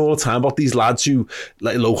joke about it all the time about these lads who,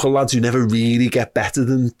 like local lads, who never really get better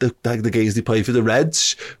than the games they play for the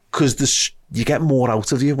Reds, because you get more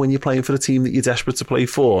out of you when you're playing for a team that you're desperate to play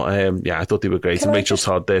for. I thought they were great. And Rachel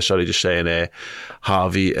Todd there, just saying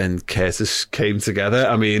Harvey and Curtis came together.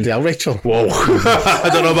 I mean... Yeah, Rachel. Whoa. I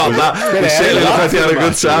don't know about that. They certainly looked like they had a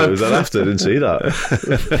good time. Was that after? I didn't see that.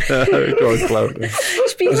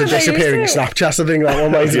 Was it disappearing Snapchat? I think that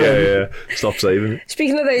one might Yeah. Stop saving it.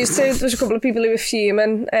 Speaking of those two, there's a couple of people who were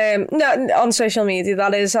fuming. On social media,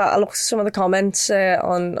 that is. I looked at some of the comments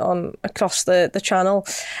on across the channel,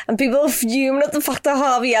 and people fuming at the fact that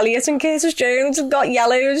Harvey Elliott and Curtis Jones had got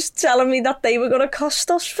yellows, telling me that they were going to cost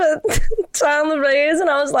us for down the road, and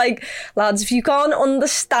I was like, lads, if you can't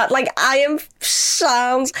understand, like, I am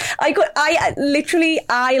sounds. I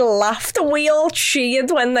laughed. We all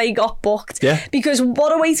cheered when they got booked. Yeah. Because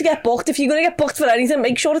what a way to get booked. If you're going to get booked for anything,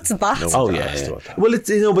 make sure it's that. Well,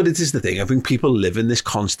 but it is the thing. I think people live in this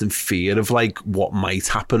constant fear of like what might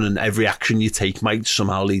happen, and every action you take might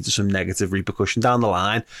somehow lead to some negative repercussion down the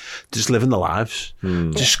line. Just living the lives.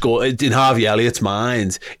 Just score in Harvey Elliott's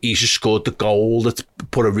mind. He's just scored the goal that's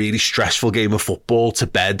put a really stressful game of football to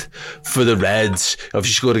bed for the Reds.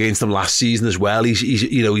 Obviously scored against them last season as well.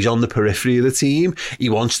 He's on the periphery of the team. He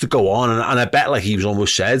wants to go on, and I bet like he was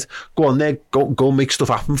almost said, go on there, go make stuff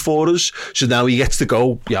happen for us. So now he gets to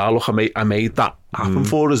go. Yeah, look, I made that happen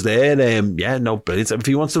for us there. Brilliant. If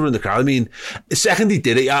he wants to run the crowd, I mean, the second he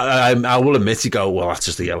did it, I will admit, you go, well, that's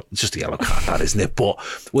just a yellow card, that, isn't it? But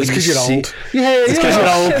it's because you're old. It's because you're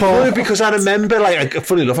old, Paul. Because I remember,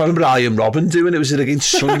 funny enough, I remember Ian Robin doing it. Was it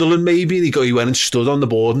against Sunderland maybe? And he went and stood on the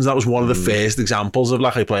board, and that was one of the first examples of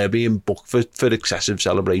like a player being booked for excessive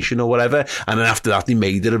celebration or whatever. And then after that, he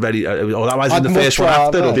made it a very. That was in the first one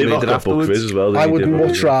after. Or made it afterwards. I would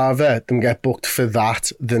much rather them get booked for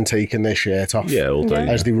that than taking their shirt off. Yeah, all day.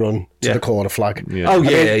 As they run to the corner flag. Yeah. Oh,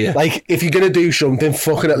 yeah. Like, if you're going to do something,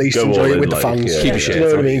 fucking at least enjoy it with the fans. Keep your shirt on. You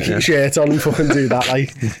know what I mean? Keep your shirt on and fucking do that.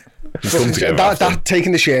 Like, that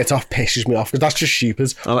taking the shirt off pisses me off, because that's just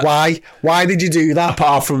stupid. Why did you do that?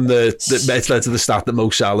 Apart from it's led to the stat that Mo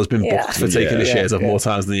Salah's been booked for taking the shirt off more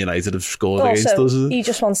times than United have scored against us. He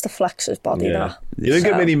just wants to flex his body now. You don't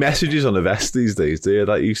get many messages on a vest these days, do you?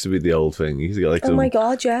 That used to be the old thing. You used to get like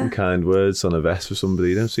some kind words on a vest for somebody.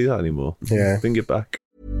 You don't see that anymore. Yeah. Bring it back.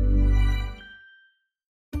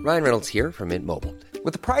 Ryan Reynolds here from Mint Mobile.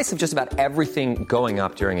 With the price of just about everything going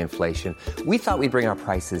up during inflation, we thought we'd bring our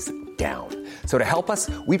prices down. So to help us,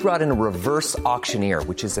 we brought in a reverse auctioneer,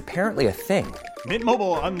 which is apparently a thing. Mint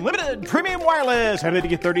Mobile Unlimited Premium Wireless. How to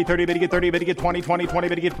get 30, 30, bit to get 30, bit to get 20, 20, 20,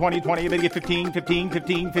 bit to get 20, 20, bit to get 15, 15,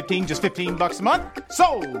 15, 15, just $15 a month?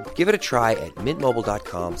 Sold! Give it a try at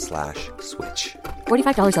mintmobile.com/switch.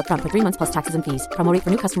 $45 up front for 3 months plus taxes and fees. Promo rate for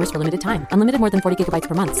new customers for limited time. Unlimited more than 40 gigabytes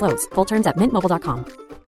per month. Slows full terms at mintmobile.com.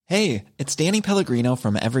 Hey, it's Danny Pellegrino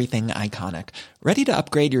from Everything Iconic. Ready to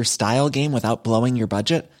upgrade your style game without blowing your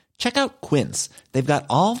budget? Check out Quince. They've got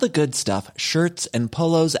all the good stuff, shirts and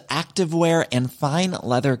polos, activewear, and fine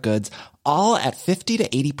leather goods, all at 50 to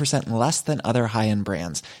 80% less than other high-end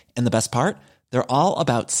brands. And the best part? They're all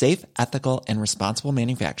about safe, ethical, and responsible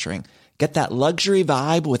manufacturing. Get that luxury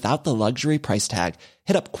vibe without the luxury price tag.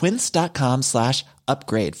 Hit up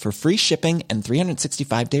quince.com/upgrade for free shipping and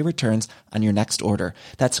 365-day returns on your next order.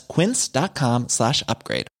 That's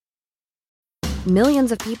quince.com/upgrade.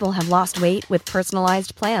 Millions of people have lost weight with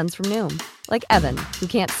personalized plans from Noom. Like Evan, who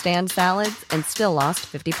can't stand salads and still lost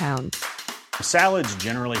 50 pounds. Salads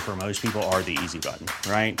generally for most people are the easy button,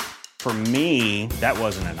 right? For me, that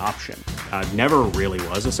wasn't an option. I never really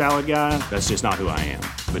was a salad guy. That's just not who I am.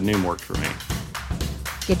 But Noom worked for me.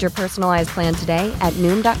 Get your personalized plan today at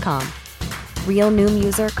Noom.com. Real Noom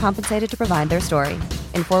user compensated to provide their story.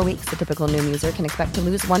 In 4 weeks, the typical Noom user can expect to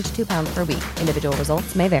lose 1 to 2 pounds per week. Individual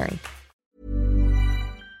results may vary.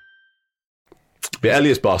 But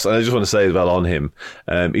Elliot's boss, and I just want to say as well on him,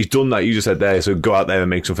 he's done that, you just said there, so go out there and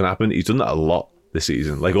make something happen. He's done that a lot this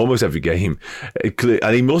season, like almost every game.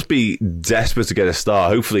 And he must be desperate to get a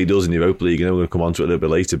start. Hopefully he does in the Europa League, and we're going to come on to it a little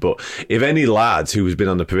bit later. But if any lad who has been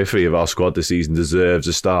on the periphery of our squad this season deserves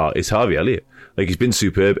a start, it's Harvey Elliott. Like, he's been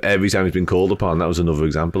superb every time he's been called upon. That was another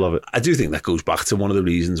example of it. I do think that goes back to one of the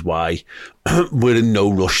reasons why we're in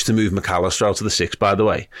no rush to move McAllister out of the six, by the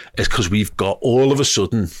way, is because we've got all of a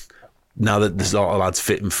sudden, now that there's a lot of lads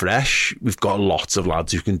fit and fresh, we've got lots of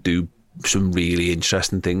lads who can do some really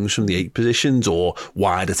interesting things from the 8 positions or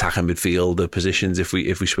wide attacking midfielder positions if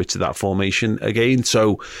we switch to that formation again.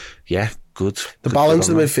 So, yeah, good. The balance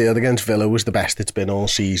of the midfield against Villa was the best it's been all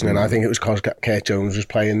season, and I think it was because Kurt Jones was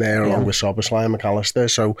playing there along with Szoboszlai and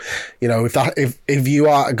McAllister. So, you know, if you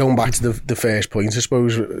are going back to the first point, I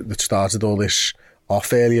suppose, that started all this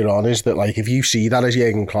off earlier on, is that, like, if you see that as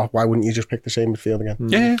Jurgen Klopp, why wouldn't you just pick the same midfield again?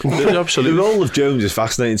 Yeah, absolutely. The role of Jones is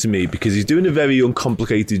fascinating to me because he's doing a very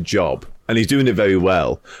uncomplicated job and he's doing it very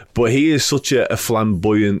well, but he is such a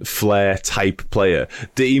flamboyant flair type player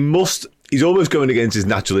that he's almost going against his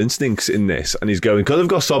natural instincts in this, and he's going, because I've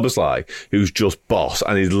got Szoboszlai, who's just boss,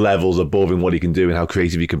 and his levels above in what he can do and how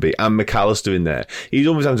creative he can be, and McAllister in there. He's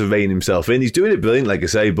almost having to rein himself in. He's doing it brilliant, like I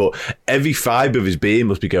say, but every fibre of his being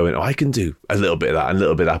must be going, I can do a little bit of that and a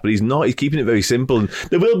little bit of that, but he's not. He's keeping it very simple, and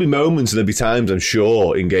there will be moments and there'll be times, I'm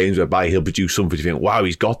sure, in games whereby he'll produce something you think, wow,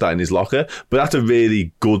 he's got that in his locker, but that's a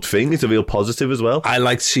really good thing. It's a real positive as well. I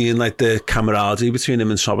liked seeing, like, the camaraderie between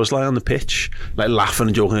him and Szoboszlai on the pitch, like laughing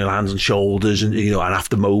and joking, their hands on shoulders, and, you know, and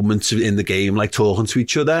after moments in the game, like talking to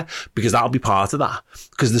each other, because that'll be part of that.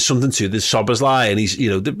 Because there's something to there's Szoboszlai, and he's, you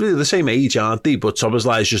know, they're the same age, aren't they? But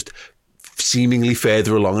Szoboszlai is just seemingly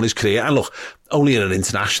further along in his career, and look, only in an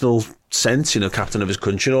international sense, you know, captain of his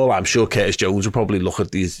country and all. I'm sure Curtis Jones will probably look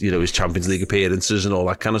at these, you know, his Champions League appearances and all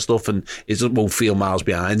that kind of stuff, and it won't feel miles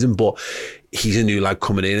behind him, but he's a new lad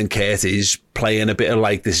coming in, and Kurt is playing a bit of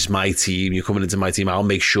like, this is my team, you're coming into my team, I'll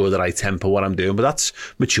make sure that I temper what I'm doing. But that's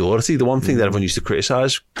maturity. The one thing that everyone used to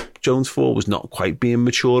criticise Jones for was not quite being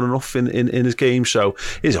mature enough in his game. So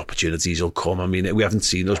his opportunities will come. I mean, we haven't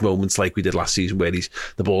seen those moments like we did last season where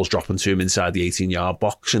the ball's dropping to him inside the 18-yard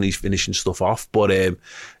box and he's finishing stuff off. But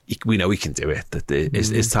we know he can do it. That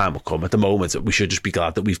his time will come. At the moment, we should just be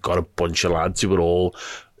glad that we've got a bunch of lads who are all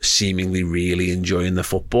seemingly really enjoying the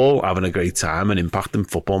football, having a great time and impacting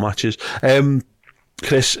football matches.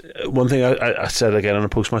 Chris, one thing I said again on a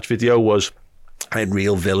post-match video was I had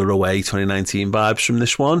real Villa away 2019 vibes from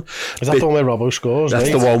this one. Is that the one where Robbo scores? That's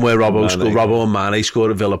the one where Robbo and Mane scored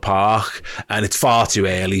at Villa Park, and it's far too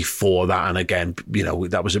early for that. And again, you know,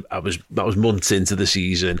 that was months into the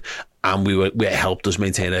season, and it helped us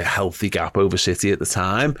maintain a healthy gap over City at the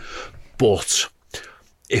time. But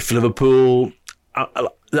if Liverpool, I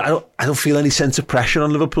don't feel any sense of pressure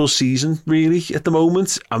on Liverpool's season, really, at the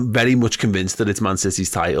moment. I'm very much convinced that it's Man City's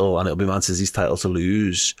title, and it'll be Man City's title to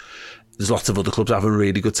lose. There's lots of other clubs having a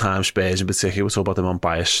really good time, Spurs in particular. We'll talk about them on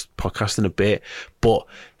Bias podcast in a bit. But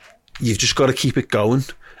you've just got to keep it going.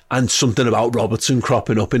 and something about Robertson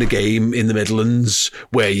cropping up in a game in the Midlands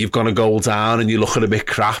where you've gone a goal down and you look at a bit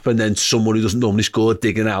crap, and then someone who doesn't normally score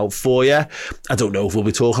digging out for you. I don't know if we'll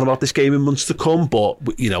be talking about this game in months to come, but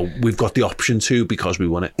we've got the option to because we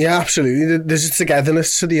won it. Yeah, absolutely. There's a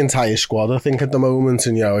togetherness to the entire squad, I think, at the moment.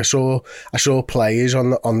 And I saw players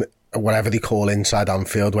on whatever they call inside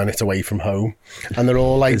Anfield when it's away from home, and they're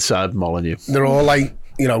all like inside Molyneux. They're all like,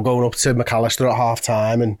 going up to McAllister at half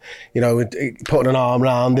time and, putting an arm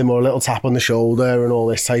around him or a little tap on the shoulder and all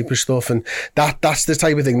this type of stuff. And that's the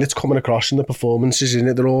type of thing that's coming across in the performances, isn't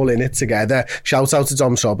it? They're all in it together. Shout out to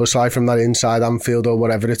Dom Soboslai from that inside Anfield or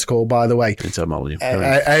whatever it's called, by the way. Inside Molyneux.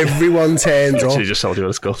 Everyone turns up. She just told you what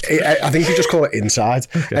it's called. I think you just call it inside.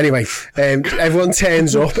 Okay. Anyway, everyone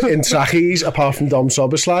turns up in trackies apart from Dom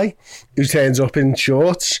Soboslai, who turns up in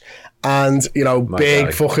shorts. And,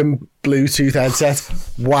 big fucking Bluetooth headset,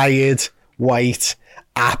 wired, white,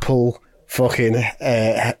 Apple fucking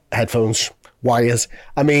headphones, wires.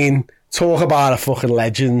 I mean, talk about a fucking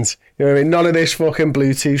legend. You know what I mean? None of this fucking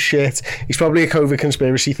Bluetooth shit. He's probably a COVID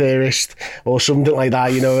conspiracy theorist or something like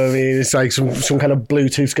that, you know what I mean? It's like some kind of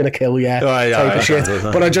Bluetooth's going to kill you type of shit.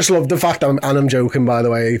 But I just love the fact, and I'm joking, by the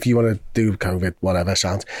way, if you want to do COVID, whatever,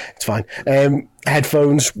 sounds, it's fine.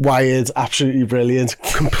 Headphones, wired, absolutely brilliant.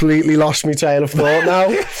 Completely lost my trail of thought now.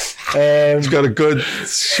 He's got a good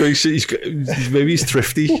maybe he's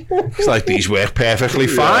thrifty. He's like, these work perfectly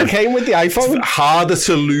fine. Yeah, came with the iPhone. It's harder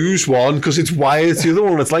to lose one because it's wired. The other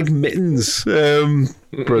one, it's like mittens.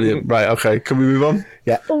 Brilliant. Right, okay, can we move on?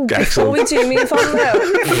 Yeah. Before we do move on now.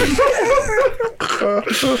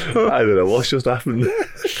 I don't know what's just happened.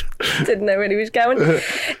 Didn't know where he was going.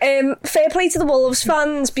 Fair play to the Wolves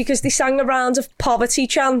fans, because they sang a round of poverty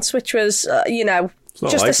chants, which was,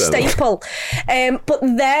 just a staple. But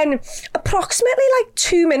then, approximately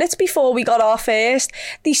 2 minutes before we got our first,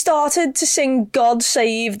 they started to sing God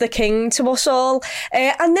Save the King to us all.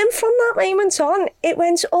 And then from that moment on, it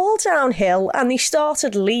went all downhill and they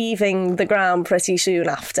started leaving the ground pretty soon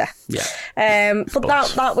after. Yeah. But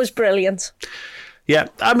that was brilliant. Yeah,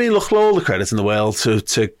 I mean, look, all the credit in the world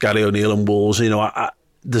to Gary O'Neill and Wolves.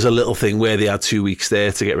 There's a little thing where they had 2 weeks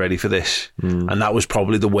there to get ready for this. And that was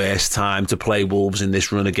probably the worst time to play Wolves in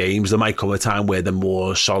this run of games. There might come a time where they're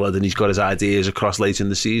more solid and he's got his ideas across later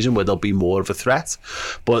in the season where they'll be more of a threat.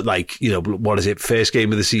 But what is it? First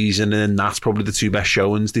game of the season, and that's probably the two best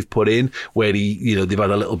showings they've put in, where they've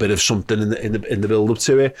had a little bit of something in the build up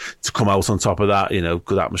to it. To come out on top of that,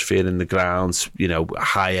 good atmosphere in the ground,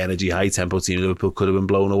 high energy, high tempo team. Liverpool could have been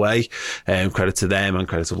blown away. Credit to them and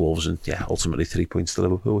credit to Wolves, and ultimately 3 points to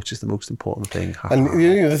Liverpool, which is the most important thing. And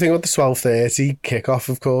the thing about the 12:30 kickoff,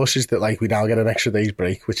 of course, is that we now get an extra day's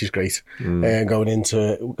break, which is great, going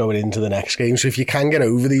into the next game. So if you can get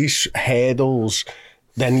over these hurdles,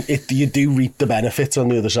 then you do reap the benefits on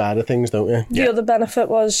the other side of things, don't you? The other benefit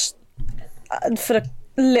was, for a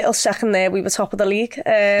little second there, we were top of the league,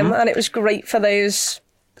 and it was great for those.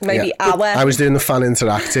 I was doing the fan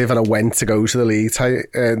interactive and I went to go to the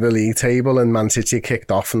league table, and Man City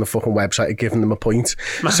kicked off and the fucking website had given them a point.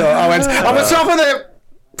 So I went, I'm on top of the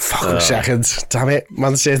fucking seconds. Damn it,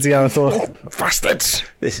 Man City. I thought, bastards.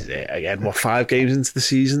 This is it again. 5 games into the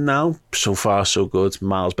season now? So far, so good.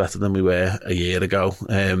 Miles better than we were a year ago.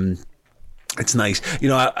 It's nice. I'm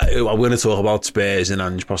going to talk about Spurs and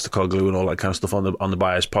Ange Postecoglou and all that kind of stuff on the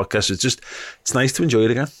Bias podcast. It's nice to enjoy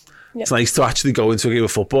it again. Yep. It's nice to actually go into a game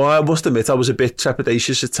of football. I must admit, I was a bit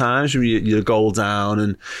trepidatious at times when you're a goal down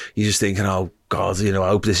and you're just thinking, oh God, I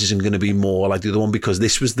hope this isn't going to be more like the other one, because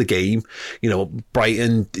this was the game.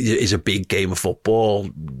 Brighton is a big game of football.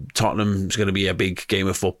 Tottenham's going to be a big game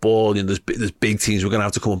of football. There's big teams we're going to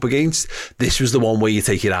have to come up against. This was the one where you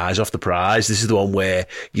take your eyes off the prize. This is the one where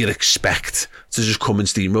you'd expect to just come and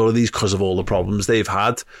steamroller these because of all the problems they've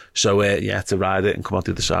had. So, to ride it and come out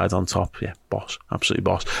the other side on top. Yeah, boss. Absolutely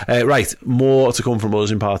boss. Right, more to come from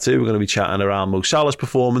us in part 2. We're going to be chatting around Mo Salah's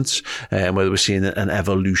performance and whether we're seeing an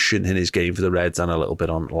evolution in his game for the Reds, and a little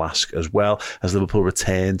bit on Lask as well, as Liverpool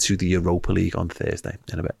return to the Europa League on Thursday.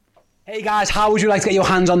 In a bit. Hey guys, how would you like to get your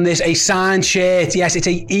hands on this? A signed shirt. Yes, it's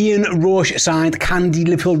a Ian Rush signed Candy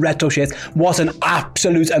Liverpool Retro shirt. What an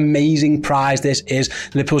absolute amazing prize this is.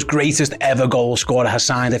 Liverpool's greatest ever goal scorer has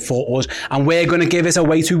signed it for us, and we're going to give it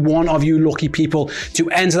away to one of you lucky people. To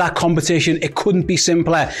enter that competition, it couldn't be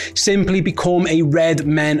simpler. Simply become a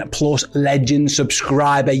Redmen Plus Legend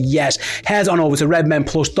subscriber. Yes, head on over to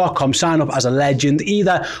redmenplus.com, sign up as a legend,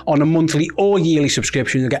 either on a monthly or yearly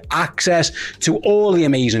subscription. You'll get access to all the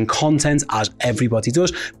amazing content content, as everybody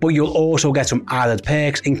does, but you'll also get some added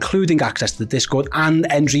perks, including access to the Discord and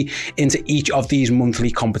entry into each of these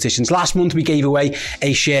monthly competitions. Last month, we gave away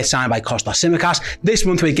a shirt signed by Kostas Tsimikas. This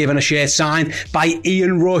month, we're giving a shirt signed by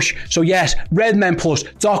Ian Rush. So yes,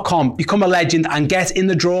 redmenplus.com, become a legend and get in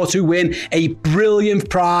the draw to win a brilliant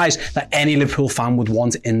prize that any Liverpool fan would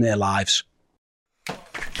want in their lives.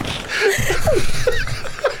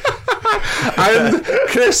 And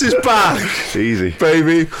Chris is back. Easy,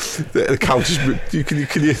 baby. The couch is. Can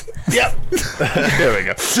you? Yep. There we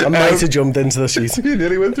go. I might have jumped into the seat. You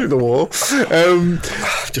nearly went through the wall.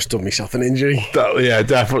 I've just done myself an injury. Yeah,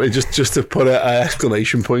 definitely. Just to put an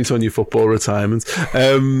exclamation point on your football retirement.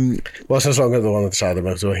 What's as long as the one at the side of the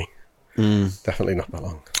motorway? Definitely not that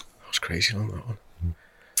long. That was crazy long, that one.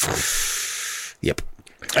 Yep.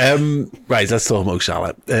 Right, let's talk Mo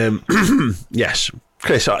Salah. Yes.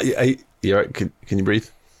 Chris, you right? Can you breathe?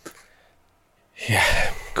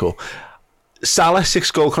 Yeah. Cool. Salah,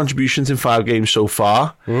 6 goal contributions in 5 games so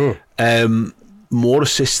far. More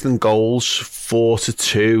assists than goals,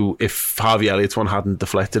 4-2. If Harvey Elliott's one hadn't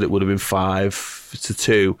deflected, it would have been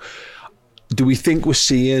 5-2. Do we think we're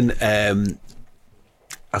seeing...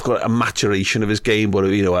 I've got a maturation of his game, but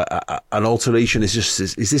an alteration is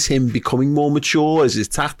this him becoming more mature? Is it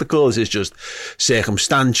tactical? Is it just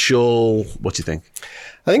circumstantial? What do you think?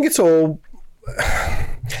 I think it's all...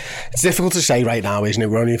 It's difficult to say right now, isn't it?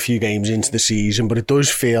 We're only a few games into the season, but it does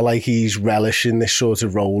feel like he's relishing this sort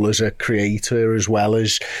of role as a creator, as well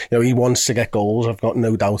as, he wants to get goals. I've got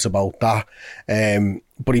no doubt about that.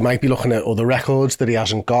 But he might be looking at other records that he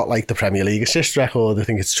hasn't got, like the Premier League assist record. I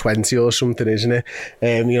think it's 20 or something, isn't it?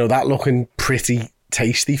 That looking pretty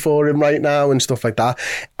tasty for him right now and stuff like that.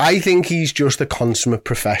 I think he's just a consummate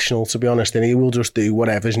professional, to be honest, and he will just do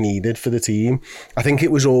whatever's needed for the team. I think it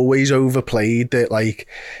was always overplayed that,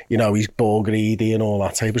 he's ball greedy and all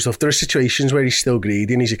that type of stuff. There are situations where he's still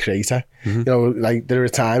greedy and he's a creator. There are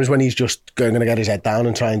times when he's just going to get his head down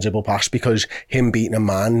and try and dribble past, because him beating a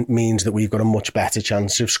man means that we've got a much better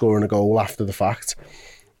chance of scoring a goal after the fact.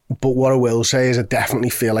 But what I will say is I definitely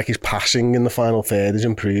feel like his passing in the final third has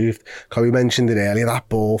improved. Chloe mentioned it earlier, that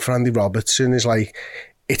ball for Andy Robertson is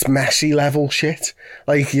it's Messi level shit.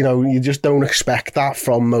 You just don't expect that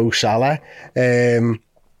from Mo Salah. And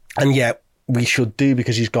yet we should do,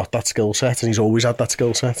 because he's got that skill set and he's always had that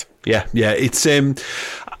skill set. Yeah. It's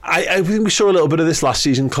I think we saw a little bit of this last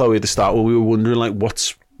season, Chloe, at the start, where we were wondering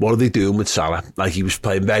what are they doing with Salah? He was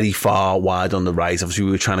playing very far wide on the right. Obviously, we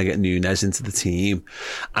were trying to get Núñez into the team,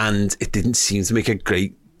 and it didn't seem to make a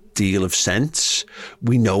great deal of sense.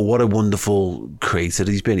 We know what a wonderful creator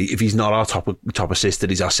he's been. If he's not our top assister,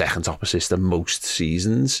 he's our second top assister most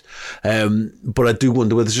seasons. But I do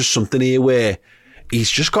wonder whether there's just something here where he's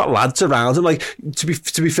just got lads around him. To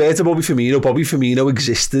be fair to Bobby Firmino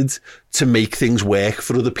existed to make things work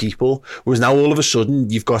for other people. Whereas now all of a sudden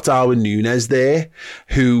you've got Darwin Núñez there,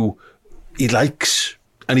 who he likes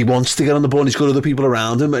and he wants to get on the ball. And he's got other people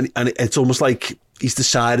around him, and it's almost like he's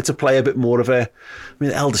decided to play a bit more of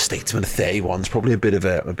elder statesman at 31 is probably a bit of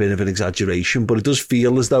an exaggeration, but it does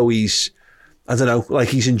feel as though he's, I don't know,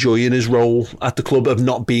 he's enjoying his role at the club of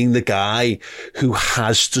not being the guy who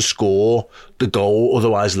has to score the goal,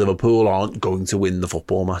 otherwise Liverpool aren't going to win the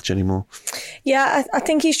football match anymore. Yeah, I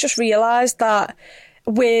think he's just realised that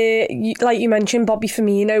where, like you mentioned, Bobby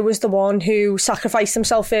Firmino was the one who sacrificed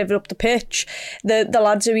himself further up the pitch. The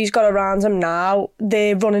lads who he's got around him now,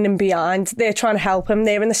 they're running him behind. They're trying to help him.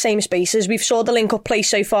 They're in the same spaces. We've saw the link-up play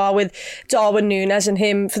so far with Darwin Núñez and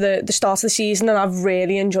him for the start of the season, and I've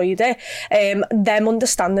really enjoyed it. Them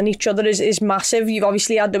understanding each other is massive. You've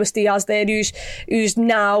obviously had Luis Diaz there, who's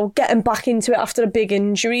now getting back into it after a big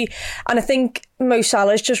injury. And I think Mo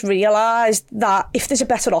Salah's just realised that if there's a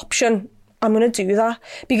better option, I'm going to do that,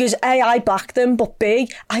 because A, I back them, but B,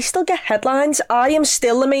 I still get headlines. I am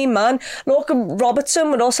still the main man. Look, Robertson,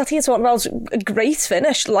 we're all sat here talking about a great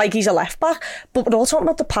finish, like he's a left back, but we're all talking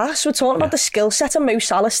about the pass. We're talking about the skill set of Mo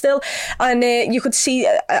Salah still. And you could see,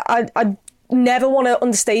 I never want to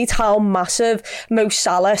understate how massive Mo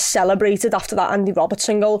Salah celebrated after that Andy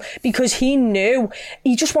Robertson goal, because he knew,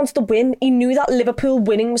 he just wanted to win. He knew that Liverpool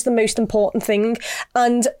winning was the most important thing.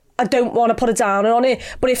 And I don't want to put a downer on it,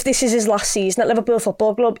 but if this is his last season at Liverpool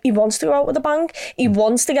Football Club, he wants to go out with a bang. He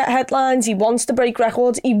wants to get headlines. He wants to break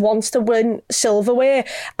records. He wants to win silverware.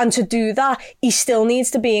 And to do that, he still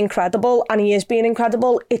needs to be incredible, and he is being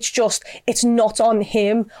incredible. It's just, it's not on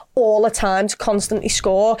him all the time to constantly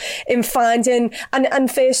score. In finding,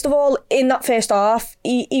 and first of all, in that first half,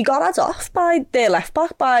 he got had off by their left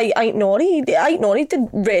back, by Ait Nouri. Ait Nouri did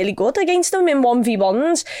really good against him in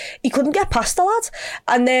 1v1s. He couldn't get past the lad.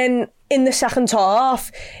 And then in the second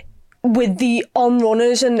half, with the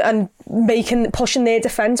on-runners and pushing their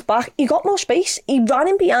defence back, he got more space. He ran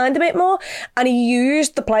in behind a bit more and he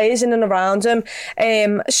used the players in and around him.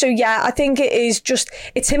 So yeah, I think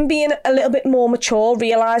it's him being a little bit more mature,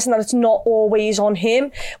 realising that it's not always on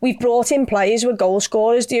him. We've brought in players with goal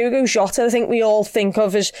scorers. Diogo Jota, I think we all think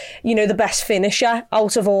of as, the best finisher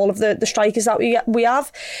out of all of the strikers that we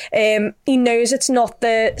have. He knows it's not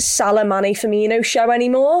the Salah, Mane, Firmino show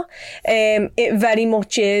anymore. It very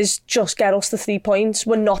much is just get us the 3 points.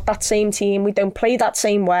 We're not that same team. We don't play that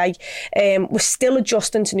same way. We're still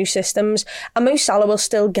adjusting to new systems. And Mo Salah will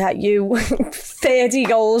still get you 30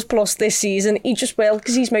 goals plus this season. He just will,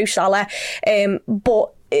 because he's Mo Salah.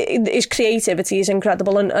 But his creativity is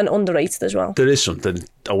incredible and underrated as well. There is something,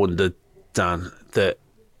 I wonder, Dan, that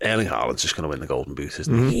Erling Haaland's just going to win the Golden Boot,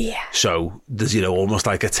 isn't he? Yeah. So there's almost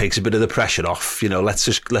like it takes a bit of the pressure off. Let's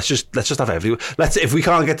just have everyone. If we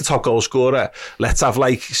can't get the top goal scorer, let's have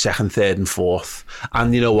like second, third, and fourth.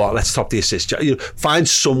 And you know what? Let's top the assist. Find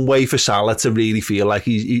some way for Salah to really feel like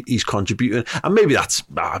he's contributing. And maybe that's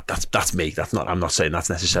me. I'm not saying that's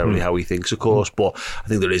necessarily how he thinks, of course, but I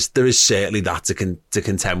think there is certainly that to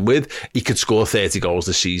contend with. He could score 30 goals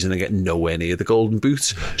this season and get nowhere near the Golden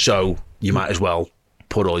Boot. So you might as well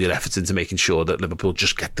put all your efforts into making sure that Liverpool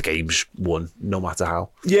just get the games won, no matter how.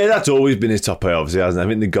 Yeah, that's always been his top priority, hasn't it? I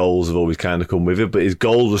think the goals have always kind of come with it, but his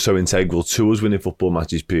goals were so integral to us winning football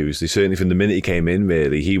matches previously. Certainly from the minute he came in,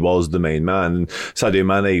 really, he was the main man. And Sadio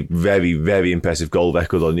Mane, very, very impressive goal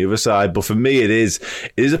record on the other side. But for me, it is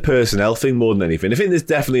a personnel thing more than anything. I think there's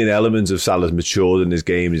definitely an element of Salah's matured in his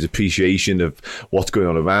game, his appreciation of what's going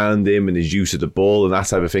on around him and his use of the ball and that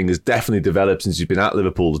type of thing has definitely developed since he's been at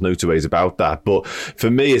Liverpool. There's no two ways about that. But for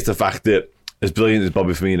me, it's the fact that as brilliant as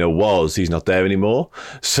Bobby Firmino was, he's not there anymore.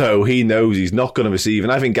 So he knows he's not going to receive.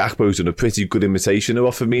 And I think Gakpo's done a pretty good imitation of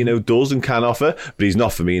what Firmino does and can offer, but he's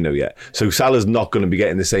not Firmino yet. So Salah's not going to be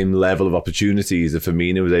getting the same level of opportunities that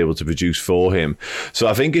Firmino was able to produce for him. So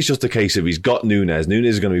I think it's just a case of he's got Núñez. Núñez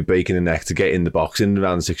is going to be breaking the neck to get in the box, in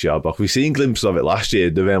around the 6-yard box. We've seen glimpses of it last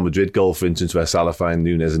year, the Real Madrid goal, for instance, where Salah found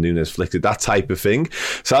Núñez and Núñez flicked it, that type of thing.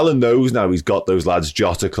 Salah knows now he's got those lads,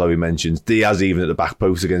 Jota, Chloe mentions, Diaz even at the back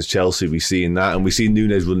post against Chelsea. We've seen that, and we've seen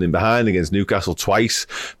Núñez running behind against Newcastle twice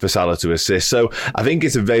for Salah to assist. So I think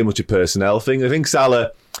it's very much a personnel thing. I think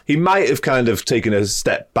Salah, he might have kind of taken a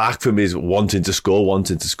step back from his wanting to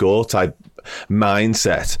score type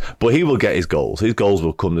mindset, but he will get his goals. His goals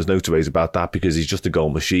will come. There's no two ways about that, because he's just a goal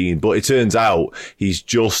machine. But it turns out he's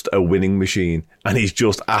just a winning machine, and he's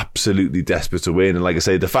just absolutely desperate to win. And like I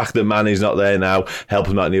say, the fact that Mane's not there now,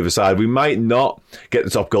 helping him out on the other side, we might not get the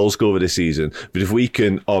top goal scorer this season, but if we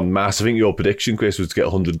can en masse, I think your prediction, Chris, was to get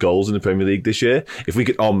 100 goals in the Premier League this year. If we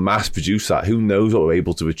can en masse produce that, who knows what we're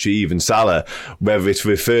able to achieve. And Salah, whether it's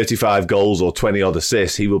with 35 goals or 20 odd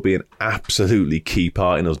assists, he will be an absolutely key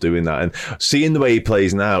part in us doing that. And seeing the way he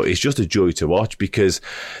plays now, it's just a joy to watch, because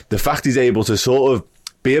the fact he's able to sort of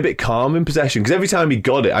be a bit calm in possession, because every time he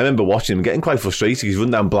got it, I remember watching him getting quite frustrated. He's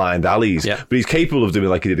run down blind alleys, but he's capable of doing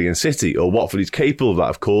like he did against City or Watford. He's capable of that,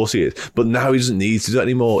 of course he is, but now he doesn't need to do that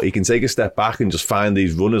anymore. He can take a step back and just find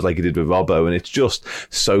these runners like he did with Robbo, and it's just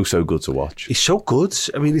so good to watch. He's so good.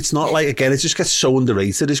 I mean, it's not like, again, it just gets so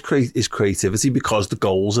underrated, his creativity, because the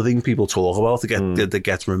goals are things people talk about that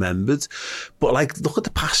gets remembered. But like, look at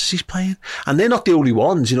the passes he's playing, and they're not the only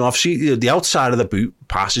ones. I've seen the outside of the boot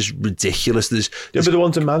pass is ridiculous. There's but the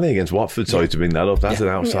one to Mane against Watford, sorry to bring that up, that's an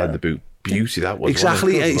outside the boot beauty. That was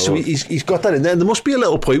exactly. So he's got that in there. And there must be a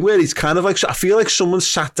little point where he's kind of like, I feel like someone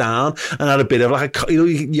sat down and had a bit of like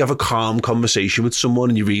you have a calm conversation with someone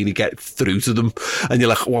and you really get through to them, and you're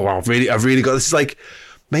like, wow, I've really got this. It's like,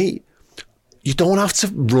 mate, you don't have to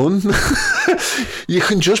run. You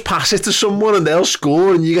can just pass it to someone and they'll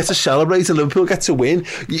score, and you get to celebrate, and Liverpool get to win.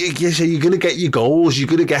 You're going to get your goals. You're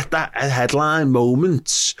going to get that headline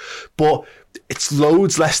moments. But it's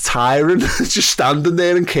loads less tiring just standing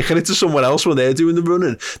there and kicking it to someone else when they're doing the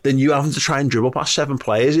running than you having to try and dribble past 7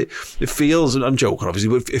 players. It feels, I'm joking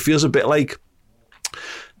obviously, but it feels a bit like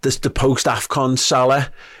the post-AFCON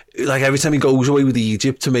Salah. Like every time he goes away with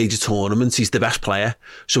Egypt to major tournaments, he's the best player,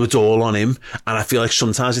 so it's all on him. And I feel like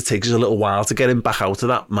sometimes it takes us a little while to get him back out of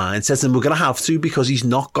that mindset, and we're going to have to, because he's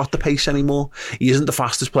not got the pace anymore. He isn't the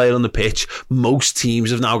fastest player on the pitch. Most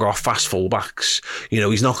teams have now got fast fullbacks.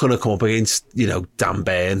 He's not going to come up against Dan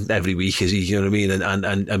Burn every week, is he? You know what I mean?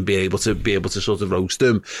 And be able to sort of roast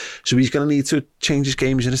him. So he's going to need to change his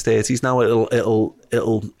game. He's in his 30s now.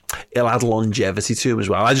 It'll add longevity to him as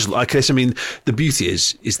well. Chris, I mean, the beauty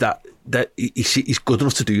is that he's good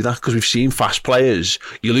enough to do that, because we've seen fast players,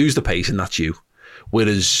 you lose the pace and that's you.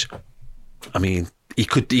 Whereas, I mean, he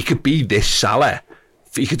could be this Salah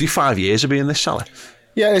he could do 5 years of being this Salah.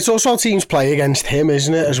 Yeah, it's also how teams play against him,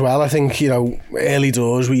 isn't it, as well? I think, early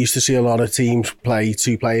doors, we used to see a lot of teams play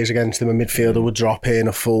 2 players against them. A midfielder would drop in,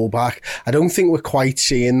 a full-back. I don't think we're quite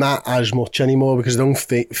seeing that as much anymore because I don't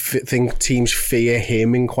think teams fear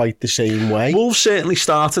him in quite the same way. Wolves certainly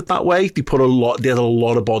started that way. They had a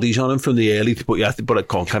lot of bodies on him from the early, but it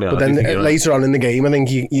can't carry on. But then later on in the game, I think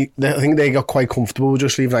I think they got quite comfortable with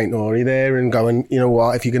just leaving Ait-Nouri there and going, you know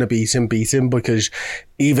what, if you're going to beat him, because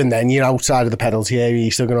even then you're outside of the penalty area,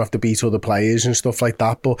 you're still going to have to beat other players and stuff like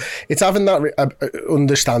that. But it's having that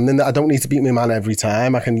understanding that I don't need to beat my man every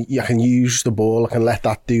time. I can use the ball, I can let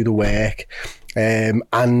that do the work.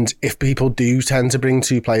 And if people do tend to bring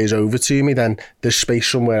 2 players over to me, then there's space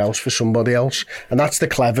somewhere else for somebody else. And that's the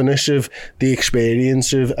cleverness of the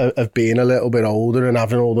experience of being a little bit older and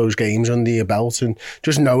having all those games under your belt and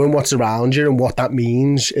just knowing what's around you and what that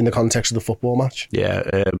means in the context of the football match.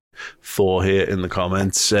 Yeah, Thor here in the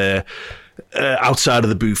comments. Outside of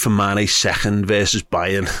the boot for Mane second versus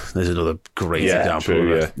Bayern, there's another great example.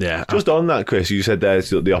 True, yeah. Just on that, Chris, you said there's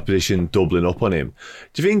the opposition doubling up on him.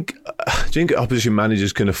 Do you think opposition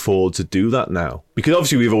managers can afford to do that now? Because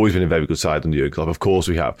obviously we've always been a very good side under Jurgen Klopp, of course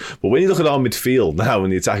we have. But when you look at our midfield now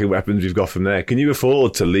and the attacking weapons we've got from there, can you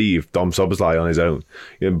afford to leave Dom Szoboszlai on his own?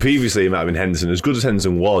 Previously it might have been Henderson. As good as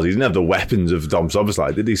Henderson was, he didn't have the weapons of Dom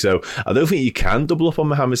Szoboszlai, did he? So I don't think you can double up on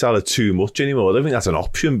Mohamed Salah too much anymore. I don't think that's an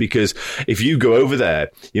option because if you go over there,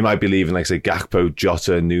 you might be leaving, like say, Gakpo,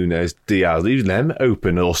 Jota, Nunes, Diaz, leaving them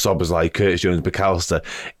open, or Szoboszlai, Curtis Jones, McAllister.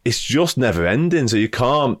 It's just never ending. So you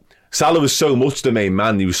can't. Salah was so much the main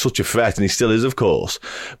man, he was such a threat, and he still is, of course,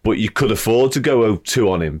 but you could afford to go 0-2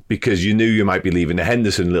 on him because you knew you might be leaving the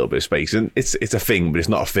Henderson a little bit of space, and it's a thing, but it's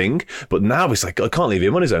not a thing. But now it's like, I can't leave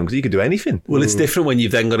him on his own because he could do anything. Well, it's different when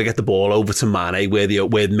you've then got to get the ball over to Mane where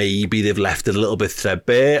maybe they've left it a little bit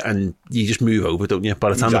threadbare, and you just move over, don't you?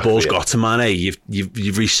 By the time the ball's got to Mane,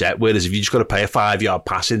 you've reset, whereas if you just got to play a 5-yard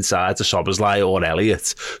pass inside to Szoboszlai or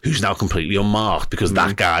Elliott, who's now completely unmarked because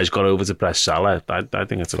that guy's got over to press Salah, I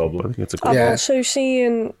think it's a problem. I've also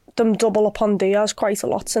seen them double up on Diaz quite a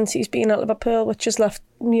lot since he's been at Liverpool, which has left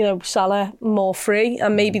Salah more free,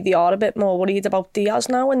 and maybe they are a bit more worried about Diaz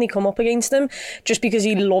now when they come up against him, just because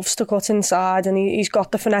he loves to cut inside and he's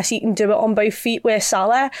got the finesse. He can do it on both feet, where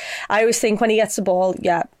Salah, I always think when he gets the ball,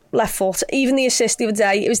 left foot. Even the assist the other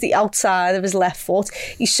day, it was the outside of his left foot.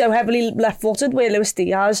 He's so heavily left-footed, where Luis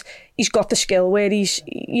Diaz, he's got the skill where he's,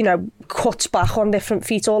 cuts back on different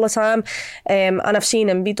feet all the time. And I've seen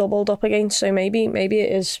him be doubled up against, so maybe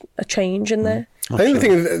it is a change in there. I think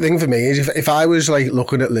the thing for me is if I was like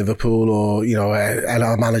looking at Liverpool, or and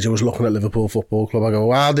our manager was looking at Liverpool Football Club, I go,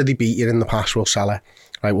 well, how did he beat you in the past? Well, Salah.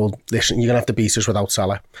 Right, well, listen, you're going to have to beat us without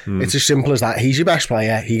Salah. It's as simple as that. He's your best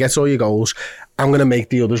player. He gets all your goals. I'm going to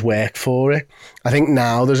make the others work for it. I think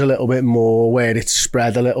now there's a little bit more where it's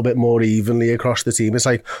spread a little bit more evenly across the team. It's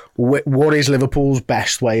like, what is Liverpool's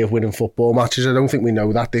best way of winning football matches? I don't think we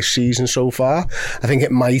know that this season so far. I think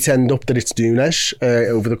it might end up that it's Nunes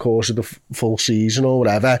over the course of the full season or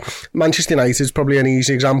whatever. Manchester United's probably an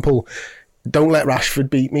easy example. Don't let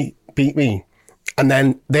Rashford beat me. And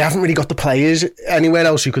then they haven't really got the players anywhere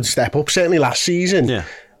else who could step up. Certainly last season. Yeah.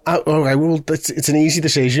 Okay, well, it's an easy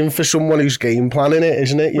decision for someone who's game planning it,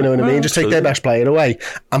 isn't it? You know what I mean? Just take their best player away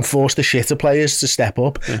and force the shitter players to step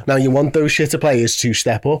up. Yeah. Now, you want those shitter players to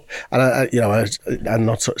step up. And, I'm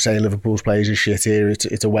not saying Liverpool's players are shit here.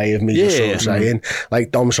 It's a way of me just sort of saying, like,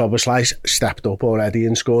 Dom Szoboszlai stepped up already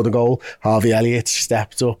and scored a goal. Harvey Elliott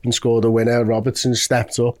stepped up and scored a winner. Robertson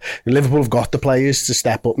stepped up. And Liverpool have got the players to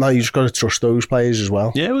step up. Now, you just got to trust those players as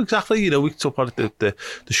well. Yeah, well, exactly. We talk about the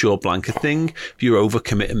short blanket thing. If you're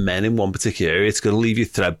overcommitting men in one particular area, it's going to leave you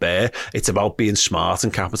threadbare. It's about being smart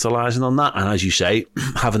and capitalising on that, and as you say,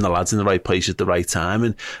 having the lads in the right place at the right time.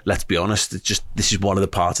 And let's be honest, this is one of the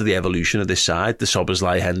parts of the evolution of this side. The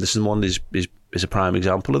Szoboszlai Henderson one is a prime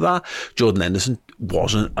example of that. Jordan Henderson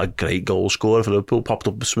wasn't a great goal scorer for Liverpool, popped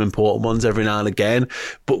up with some important ones every now and again,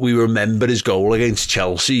 but we remember his goal against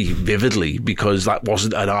Chelsea vividly because that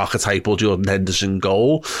wasn't an archetypal Jordan Henderson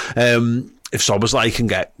goal. If Szoboszlai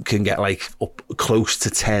can get like up close to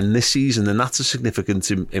 10 this season, then that's a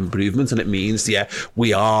significant improvement, and it means that's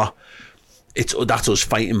us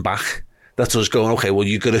fighting back. That's us going, okay, well,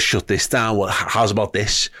 you're going to shut this down. How's about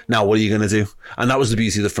this? Now, what are you going to do? And that was the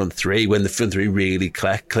beauty of the front three. When the front three really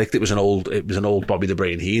clicked, it was an old Bobby the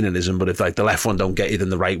Brain Heenanism. But if like the left one don't get you, then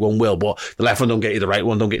the right one will. But the left one don't get you, the right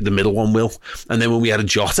one don't get you, the middle one will. And then when we had a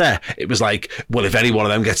Jota, it was like, well, if any one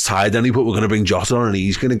of them gets tired, then we're going to bring Jota on and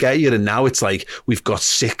he's going to get you. And now it's like we've got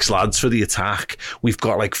 6 lads for the attack. We've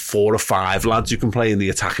got like 4 or 5 lads who can play in the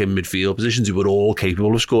attacking midfield positions who are all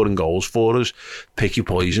capable of scoring goals for us. Pick your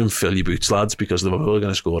poison, fill your boots, lads, because Liverpool are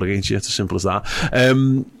going to score against you. It's as simple as that.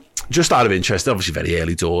 Just out of interest, obviously very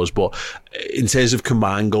early doors, but in terms of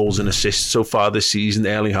combined goals and assists so far this season,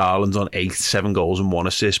 Erling Haaland's on 8, 7 goals and 1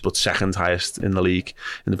 assist, but second highest in the league,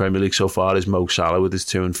 in the Premier League so far, is Mo Salah with his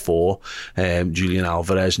 2 and 4. Julian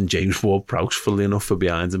Alvarez and James Ward-Prowse, funnily enough, are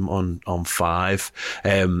behind him on 5.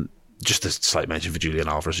 Just a slight mention for Julian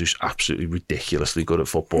Alvarez, who's absolutely ridiculously good at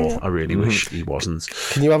football. I really wish he wasn't.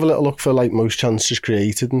 Can you have a little look for like most chances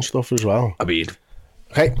created and stuff as well? I mean,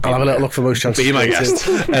 okay, I'll have a little look for most chances. Be my guest.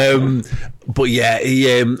 But yeah,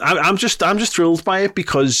 I'm just thrilled by it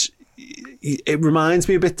because it reminds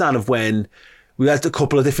me a bit, Dan, of when we had a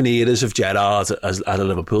couple of different eras of Gerrard as a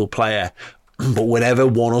Liverpool player. But whenever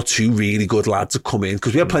 1 or 2 really good lads have come in,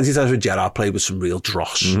 because we had plenty of times where Gerrard played with some real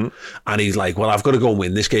dross, and he's like, well, I've got to go and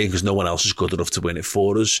win this game because no one else is good enough to win it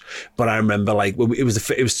for us. But I remember like when it was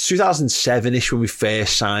 2007-ish when we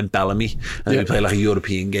first signed Bellamy, and we played like a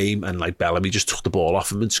European game, and like Bellamy just took the ball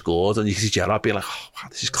off him and scored, and you can see Gerrard being like, oh wow,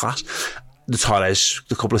 this is class.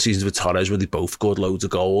 The couple of seasons with Torres where they both scored loads of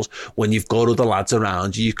goals. When you've got other lads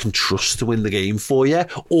around you, you can trust to win the game for you.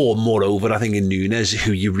 Or moreover, I think in Núñez,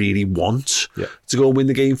 who you really want to go and win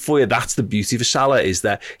the game for you. That's the beauty for Salah, is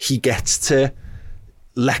that he gets to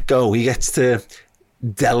let go. He gets to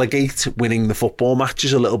delegate winning the football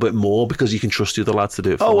matches a little bit more because you can trust the other lads to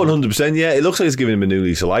do it for 100%, yeah. It looks like it's giving him a new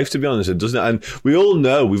lease of life, to be honest, doesn't it? And we all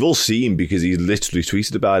know, we've all seen, because he's literally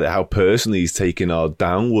tweeted about it, how personally he's taken our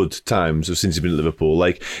downward times since he's been at Liverpool.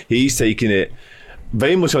 Like, he's taken it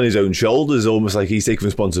very much on his own shoulders, almost like he's taking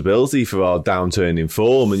responsibility for our downturn in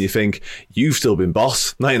form. And you think, you've still been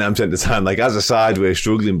boss 99% of the time. Like, as a side, we're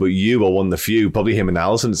struggling, but you are one of the few, probably him and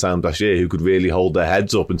Alisson at times last year, who could really hold their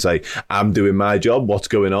heads up and say, I'm doing my job, what's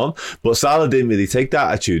going on? But Salah didn't really take that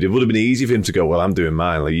attitude. It would have been easy for him to go, well, I'm doing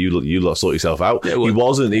mine. Like, you lot sort yourself out. Yeah, he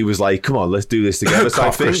wasn't. He was like, come on, let's do this together.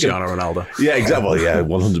 Cristiano Ronaldo. Yeah, exactly. Well, yeah,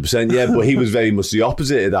 100%. Yeah, but he was very much the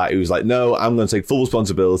opposite of that. He was like, no, I'm going to take full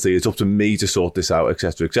responsibility. It's up to me to sort this out,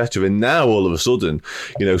 etc., etc. And now all of a sudden,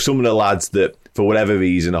 you know, some of the lads that, for whatever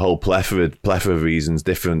reason, a whole plethora of reasons,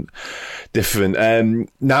 different.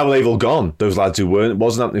 Now they've all gone. Those lads who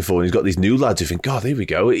wasn't happening for, and he's got these new lads who think, God, here we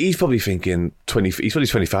go. He's probably thinking he's probably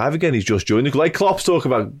 25 again. He's just joined. Like Klopp's talking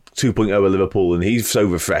about 2.0 at Liverpool, and he's so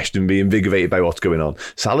refreshed and being invigorated by what's going on.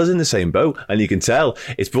 Salah's in the same boat, and you can tell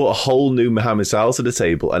it's brought a whole new Mohamed Salah to the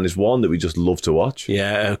table, and it's one that we just love to watch.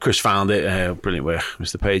 Yeah, Chris found it. Brilliant work,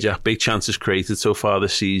 Mr. Pajak. Big chances created so far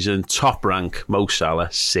this season. Top rank, Mo Salah,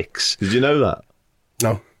 6. Did you know that?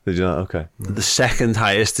 No. Did you not? Okay. The second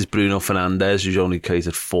highest is Bruno Fernandes, who's only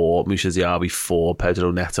created 4. Moussa Diaby, 4. Pedro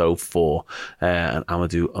Neto, 4. And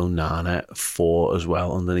Amadou Onana, 4 as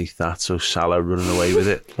well underneath that. So Salah running away with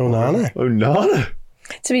it. Onana.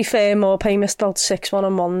 To be fair, Maupay missed about 6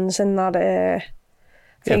 1-on-1s in that. I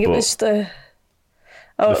think it was the...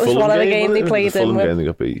 Oh, it was one of the games they played in.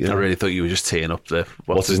 I really thought you were just teeing up the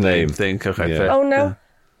what's his name thing. Okay, yeah. fair. Oh, no.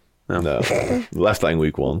 No. Left that in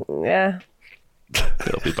week 1. Yeah.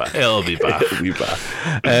 He'll be back. He'll be back.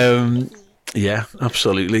 Yeah,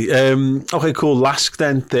 absolutely. Okay, cool. Last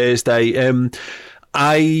then, Thursday. I'm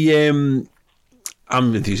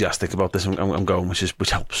enthusiastic about this. I'm going, which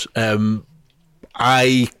helps.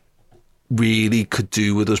 I really could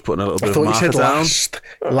do with us putting a little bit of marker down.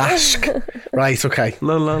 Lask. Right, okay.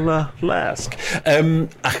 Lask.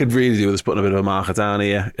 I could really do with us putting a bit of a marker down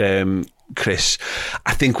here. Chris,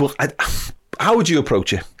 I think how would you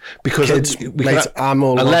approach it? Because I'm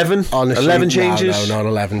all 11, honestly, 11 changes. No, not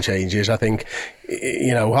 11 changes. I think,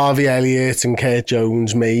 you know, Harvey Elliott and Kurt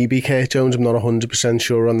Jones, maybe Kurt Jones. I'm not 100%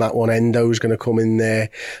 sure on that one. Endo's going to come in there.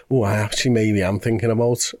 Oh, maybe I'm thinking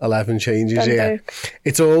about 11 changes here.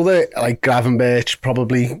 It's all the like Gravenberch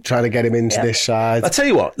probably trying to get him into this side. I'll tell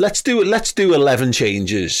you what. Let's do 11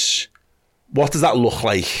 changes. What does that look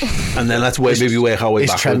like? And then let's maybe work our way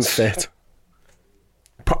backwards. Is Trent fit?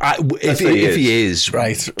 If he is,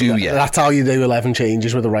 right, that's how you do 11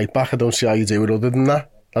 changes with a right back. I don't see how you do it other than that.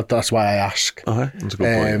 That's why I ask. Okay, that's a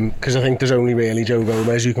good point. Because I think there's only really Joe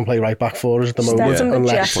Gomez who can play right back for us at the moment.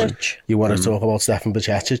 Unless you want to talk about Stefan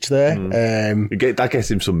Bajcetic there. That gets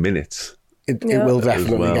him some minutes. It will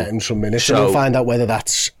definitely get him some minutes. So we'll find out whether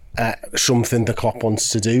that's something the Klopp wants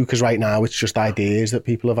to do, because right now it's just ideas that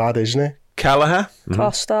people have had, isn't it? Kelleher.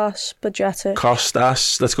 Costas, Bajcetic.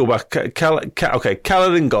 Costas. Let's go back. Okay,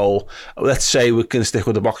 Kelleher in goal. Let's say we're going to stick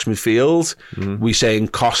with the box midfield. We saying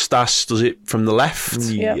Costas does it from the left.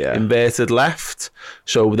 Yeah. Inverted left.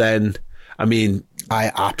 So then, I mean...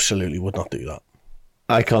 I absolutely would not do that.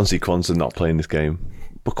 I can't see Quansah not playing this game.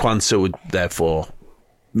 But Quansah would therefore...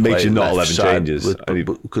 Makes you not 11 changes.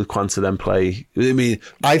 Could Quansah then play? I mean,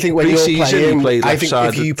 I think when you're playing, I think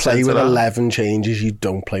if you play with 11 changes, you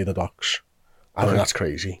don't play the box. I think that's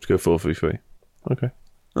crazy. Let's go 4-3-3. Okay.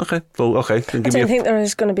 Well, okay. I don't think there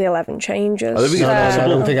is going to be 11 changes. I don't think it's possible. I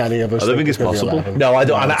don't think any of us. I don't think it's possible. No, I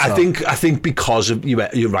don't. And I think because of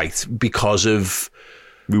you're right. Because of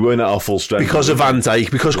we weren't at our full strength. Because of Van Dijk,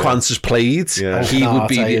 because Quansah's played, he would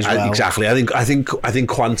be exactly. I think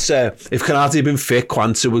Quansah. If Canate had been fit,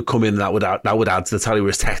 Quansah would come in. And that would add to the tally.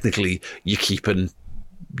 Whereas technically, you're keeping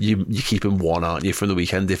one, aren't you, from the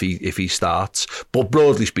weekend if he starts? But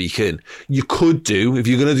broadly speaking, you could do if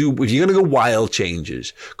you're gonna go wild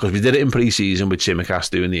changes, because we did it in pre-season with Tsimikas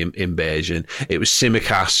doing the inversion. It was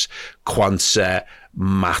Tsimikas, Quansah,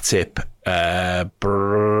 Matip,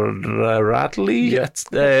 Bradley,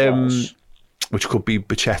 which could be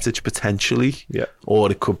Bajcetic potentially, or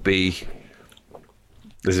it could be.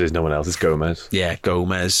 This is no one else. It's Gomez. Yeah,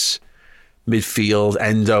 Gomez. Midfield,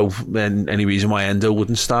 Endo, and any reason why Endo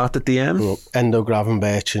wouldn't start at DM? Well, Endo,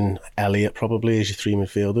 Gravenberch and Elliott probably as your three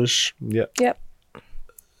midfielders. Yep.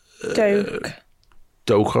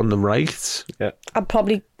 Doak on the right. Yeah. I'd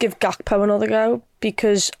probably give Gakpo another go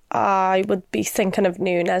because I would be thinking of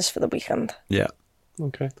Nunes for the weekend. Yeah.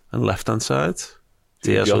 Okay. And left-hand side?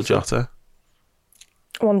 Diaz or Jota?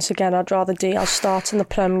 Once again, I'd rather Diaz start in the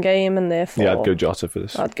Prem game and therefore... Yeah, I'd go Jota for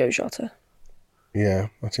this. I'd go Jota. Yeah,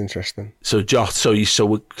 that's interesting. So Jota,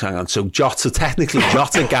 hang on. So Jota, technically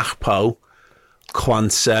Jota, Gakpo,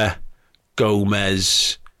 Quansah,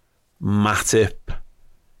 Gomez, Matip,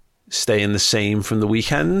 staying the same from the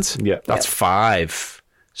weekend. Yeah, that's 5.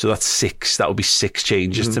 So that's 6. That would be 6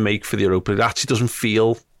 changes to make for the Europa League. It actually doesn't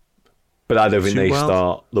feel. But I don't think they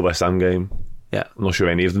start the West Ham game. Yeah, I'm not sure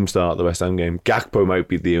any of them start the West Ham game. Gakpo might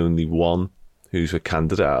be the only one who's a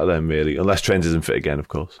candidate out of them, really, unless Trent isn't fit again, of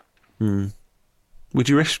course. Would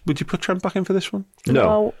you put Trent back in for this one?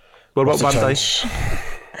 No. What about Van Dijk?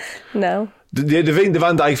 No. The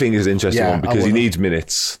Van Dijk thing is an interesting one because he needs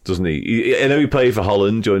minutes, doesn't he? I know he played for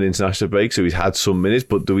Holland during the international break, so he's had some minutes,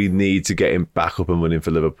 but do we need to get him back up and running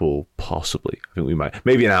for Liverpool? Possibly. I think we might.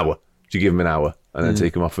 Maybe an hour. Do you give him an hour and then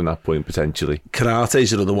take him off from that point, potentially?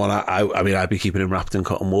 Kanate's another one. I mean, I'd be keeping him wrapped in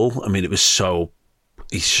cotton wool. I mean, he's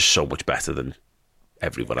just so much better than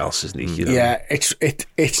everyone else, isn't he? You know? Yeah, it's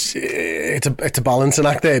a balancing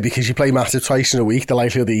act there because you play Matip twice in a week. The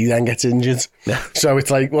likelihood that he then gets injured. Yeah. So it's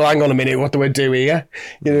like, well, hang on a minute, what do I do here?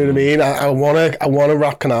 You know what I mean? I want to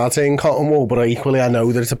wrap Canate in cotton wool, but equally I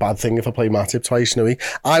know that it's a bad thing if I play Matip twice in a week.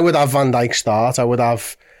 I would have Van Dijk start. I would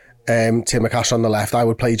have Tsimikas on the left. I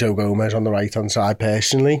would play Joe Gomez on the right hand side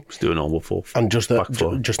personally. Just do a normal 4 and just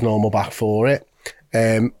normal back for it.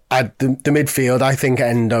 At the midfield, I think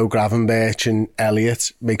Endo, Gravenberch and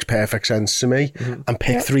Elliott makes perfect sense to me. And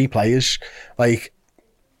pick 3 players. Like,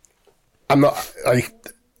 I'm not like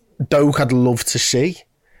Doak. I'd love to see.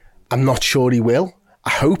 I'm not sure he will.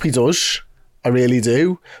 I hope he does. I really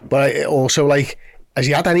do. But I also, like, has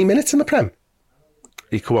he had any minutes in the Prem?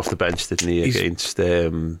 He come off the bench, didn't he, against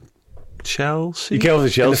Chelsea? He came off the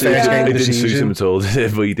Chelsea. In the first game it of the didn't suit season. him at all,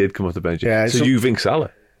 but he did come off the bench. Yeah, so you think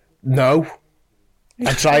Salah? No.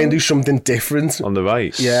 I try and do something different. On the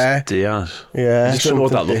right? Yeah. Diaz. Yeah. I just don't know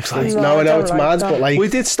what that looks like. No, I know it's mad, but like... We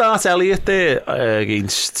did start Elliott there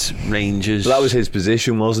against Rangers. But that was his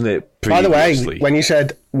position, wasn't it? By the way, when you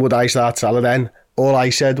said, would I start Salah then? All I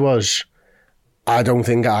said was, I don't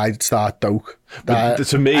think I'd start Doak.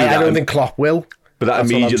 To me, I don't think Klopp will. But that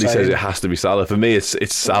immediately says it has to be Salah. For me,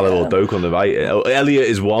 it's Salah or Doak on the right. Elliott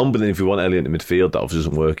is one, but then if you want Elliott in the midfield, that obviously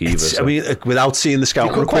doesn't work either. I mean, without seeing the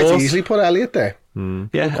scouting report... You could quite easily put Elliott there.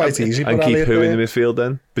 Yeah, quite easy. And keep who in the midfield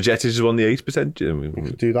then? Bajcetic is on the 8%. We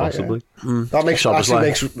could do that, possibly. Yeah. That makes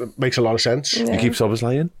a lot of sense. You keep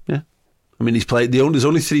Szoboszlai in? Yeah. I mean, he's played. There's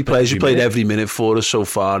only 3 players who played every minute for us so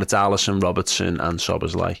far. It's Alisson, Robertson, and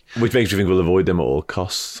Szoboszlai. Which makes you think we'll avoid them at all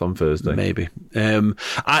costs on Thursday? Maybe.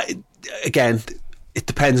 Again, it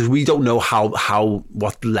depends. We don't know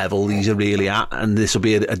what level these are really at, and this will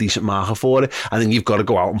be a decent marker for it. I think you've got to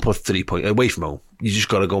go out and put 3 points away from home. You just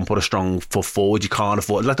got to go and put a strong foot forward. You can't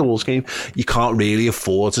afford, like the Wolves game, you can't really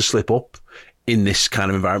afford to slip up in this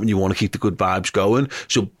kind of environment. You want to keep the good vibes going.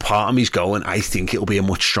 So part of me's going, I think it'll be a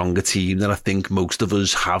much stronger team than I think most of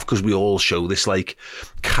us have, because we all show this like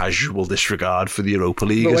casual disregard for the Europa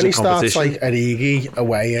League as a competition. But when he starts like Origi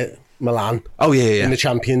away at Milan. Oh, yeah. In the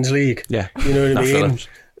Champions League. Yeah. You know what I mean? Phillips.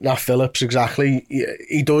 Nat Phillips, exactly.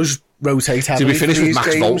 He does rotate heavily. Did we finish with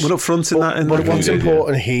Max games, Voltman up front in that? But what's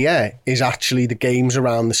important here is actually the games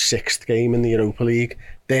around the 6th game in the Europa League.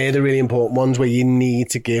 They're the really important ones where you need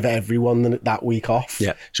to give everyone that week off.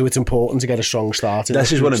 Yeah. So it's important to get a strong start.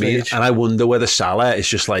 This is what I mean. And I wonder whether Salah is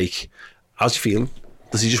just like, how's he feeling?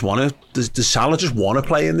 Does he just want to? Does Salah just want to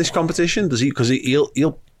play in this competition? Does he? Because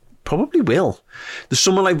he'll probably will. There's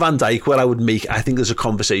someone like Van Dijk where I think there's a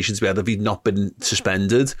conversation to be had if he'd not been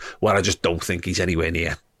suspended, where I just don't think he's anywhere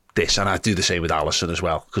near this. And I do the same with Alisson as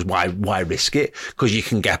well, because why risk it? Because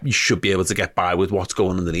you should be able to get by with what's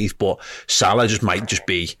going underneath. But Salah might just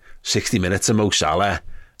be 60 minutes of Mo Salah,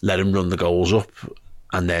 let him run the goals up,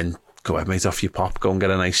 and then go ahead, mate, off your pop, go and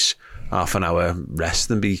get a nice half an hour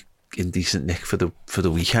rest and be in decent nick for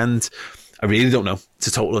the weekend. I really don't know. It's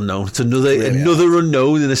a total unknown. It's another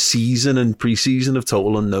unknown in a season and pre-season of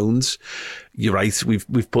total unknowns. You're right.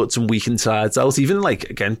 We've put some weakened sides out. Even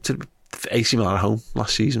to AC Milan at home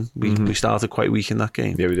last season. We started quite weak in that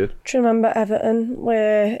game. Yeah, we did. Do you remember Everton,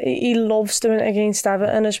 where he loves doing it against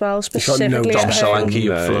Everton as well, specifically Dom at home?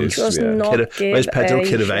 Solanke up front. Does not give where's Pedro a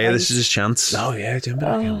Chirivella? This chance. is his chance. Oh yeah, do you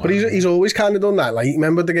remember that game? But he's always kind of done that. Like,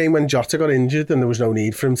 remember the game when Jota got injured and there was no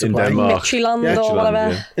need for him to In play? Denmark. Midtjylland or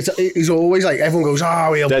whatever. Yeah. He's always like, everyone goes,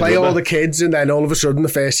 he'll Dead play all rubber. the kids, and then all of a sudden the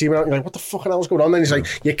first team are out, you're like, what the fucking hell's going on? Then he's like,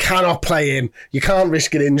 you cannot play him, you can't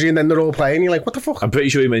risk an injury, and then they're all playing. You're like, what the fuck? I'm pretty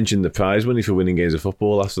sure he mentioned the prize money for winning games of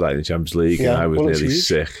football after that in the Champions League, and I was nearly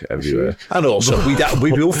sick everywhere. And also,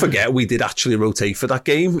 we will forget we did actually rotate for that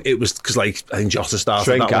game. It was because, I think Jota started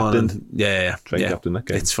Trent that captain. one. Yeah. Captain that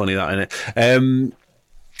game. It's funny that, isn't it?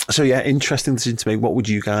 So yeah, interesting decision to make. What would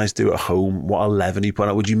you guys do at home? What 11 you put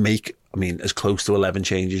out? Would you make, as close to 11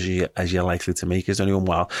 changes as you're likely to make? Is there anyone?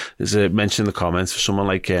 Well, there's a mention in the comments for someone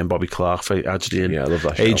like Bobby Clark, for Adrian. Yeah, I love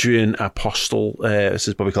that shout. Adrian Apostle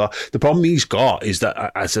says Bobby Clark. The problem he's got is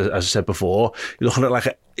that, as I said before, you're looking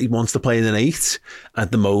at he wants to play in an 8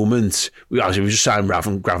 at the moment. We just signed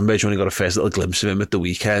Gravenberch when he got a first little glimpse of him at the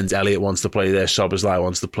weekend. Elliott wants to play there. Szoboszlai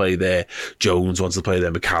wants to play there. Jones wants to play there.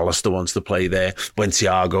 McAllister wants to play there. When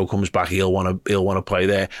Thiago comes back, he'll want to play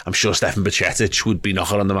there. I'm sure Stefan Bajcetic would be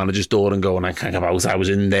knocking on the manager's door and going, I was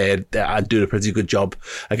in there. I doing a pretty good job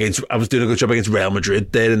against Real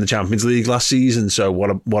Madrid there in the Champions League last season. So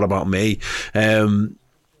what about me?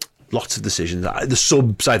 Lots of decisions. The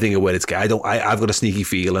subs, I think, are where it's going. I've got a sneaky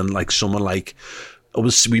feeling someone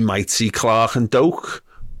we might see Clark and Doak,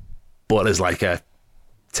 but there's a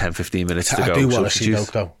 10-15 minutes to go. I do want to see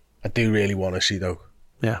Doak, though. I do really want to see Doak.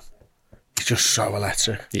 Yeah. He's just so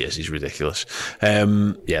electric. He is. He's ridiculous.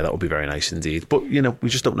 That would be very nice indeed. But we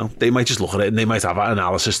just don't know. They might just look at it and they might have an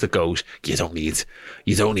analysis that goes, you don't need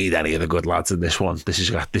any of the good lads in this one. This is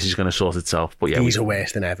going to sort itself. But yeah, these are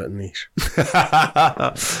worse than Everton. These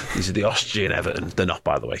are the Austrian Everton. They're not,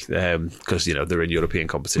 by the way, because they're in European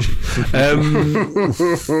competition.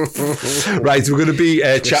 Right, we're going to be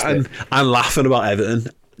chatting and laughing about Everton.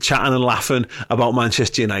 Chatting and laughing about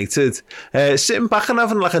Manchester United, sitting back and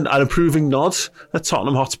having an approving nod at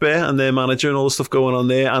Tottenham Hotspur and their manager and all the stuff going on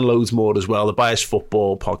there, and loads more as well. The Bias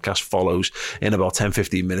Football podcast follows in about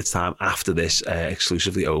 10-15 minutes time after this,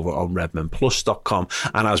 exclusively over on redmenplus.com.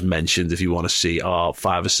 And as mentioned, if you want to see our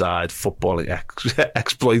five-a-side footballing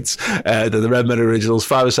exploits, the Redmen Originals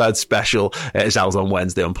five-a-side special is out on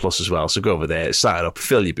Wednesday on Plus as well. So go over there, sign up,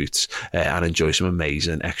 fill your boots, and enjoy some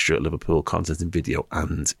amazing extra Liverpool content in video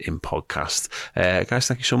and in podcast. Guys,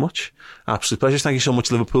 thank you so much. Absolute pleasure. Thank you so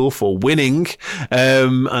much, Liverpool, for winning,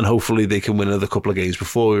 and hopefully they can win another couple of games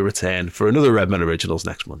before we return for another Redmen Originals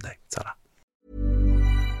next Monday. Ta-da.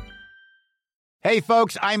 Hey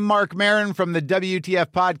folks, I'm Mark Maron from the WTF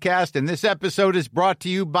podcast, and this episode is brought to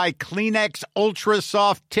you by Kleenex Ultra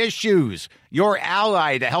Soft Tissues, your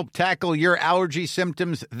ally to help tackle your allergy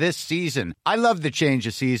symptoms this season. I love the change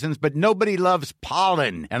of seasons, but nobody loves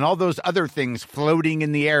pollen and all those other things floating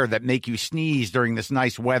in the air that make you sneeze during this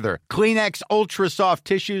nice weather. Kleenex Ultra Soft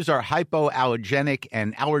Tissues are hypoallergenic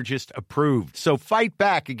and allergist approved, so fight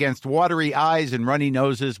back against watery eyes and runny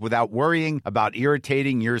noses without worrying about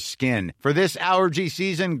irritating your skin. For this allergy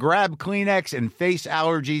season, grab Kleenex and face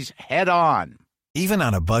allergies head on. Even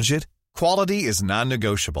on a budget, quality is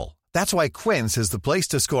non-negotiable. That's why Quince is the place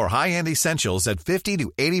to score high-end essentials at 50 to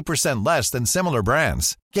 80% less than similar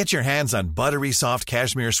brands. Get your hands on buttery soft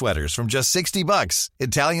cashmere sweaters from just $60,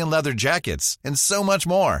 Italian leather jackets, and so much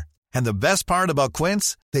more. And the best part about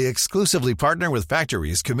Quince, they exclusively partner with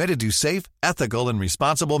factories committed to safe, ethical, and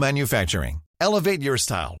responsible manufacturing. Elevate your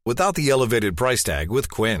style without the elevated price tag with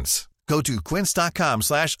Quince. Go to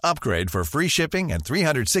quince.com/upgrade for free shipping and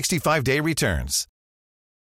 365-day returns.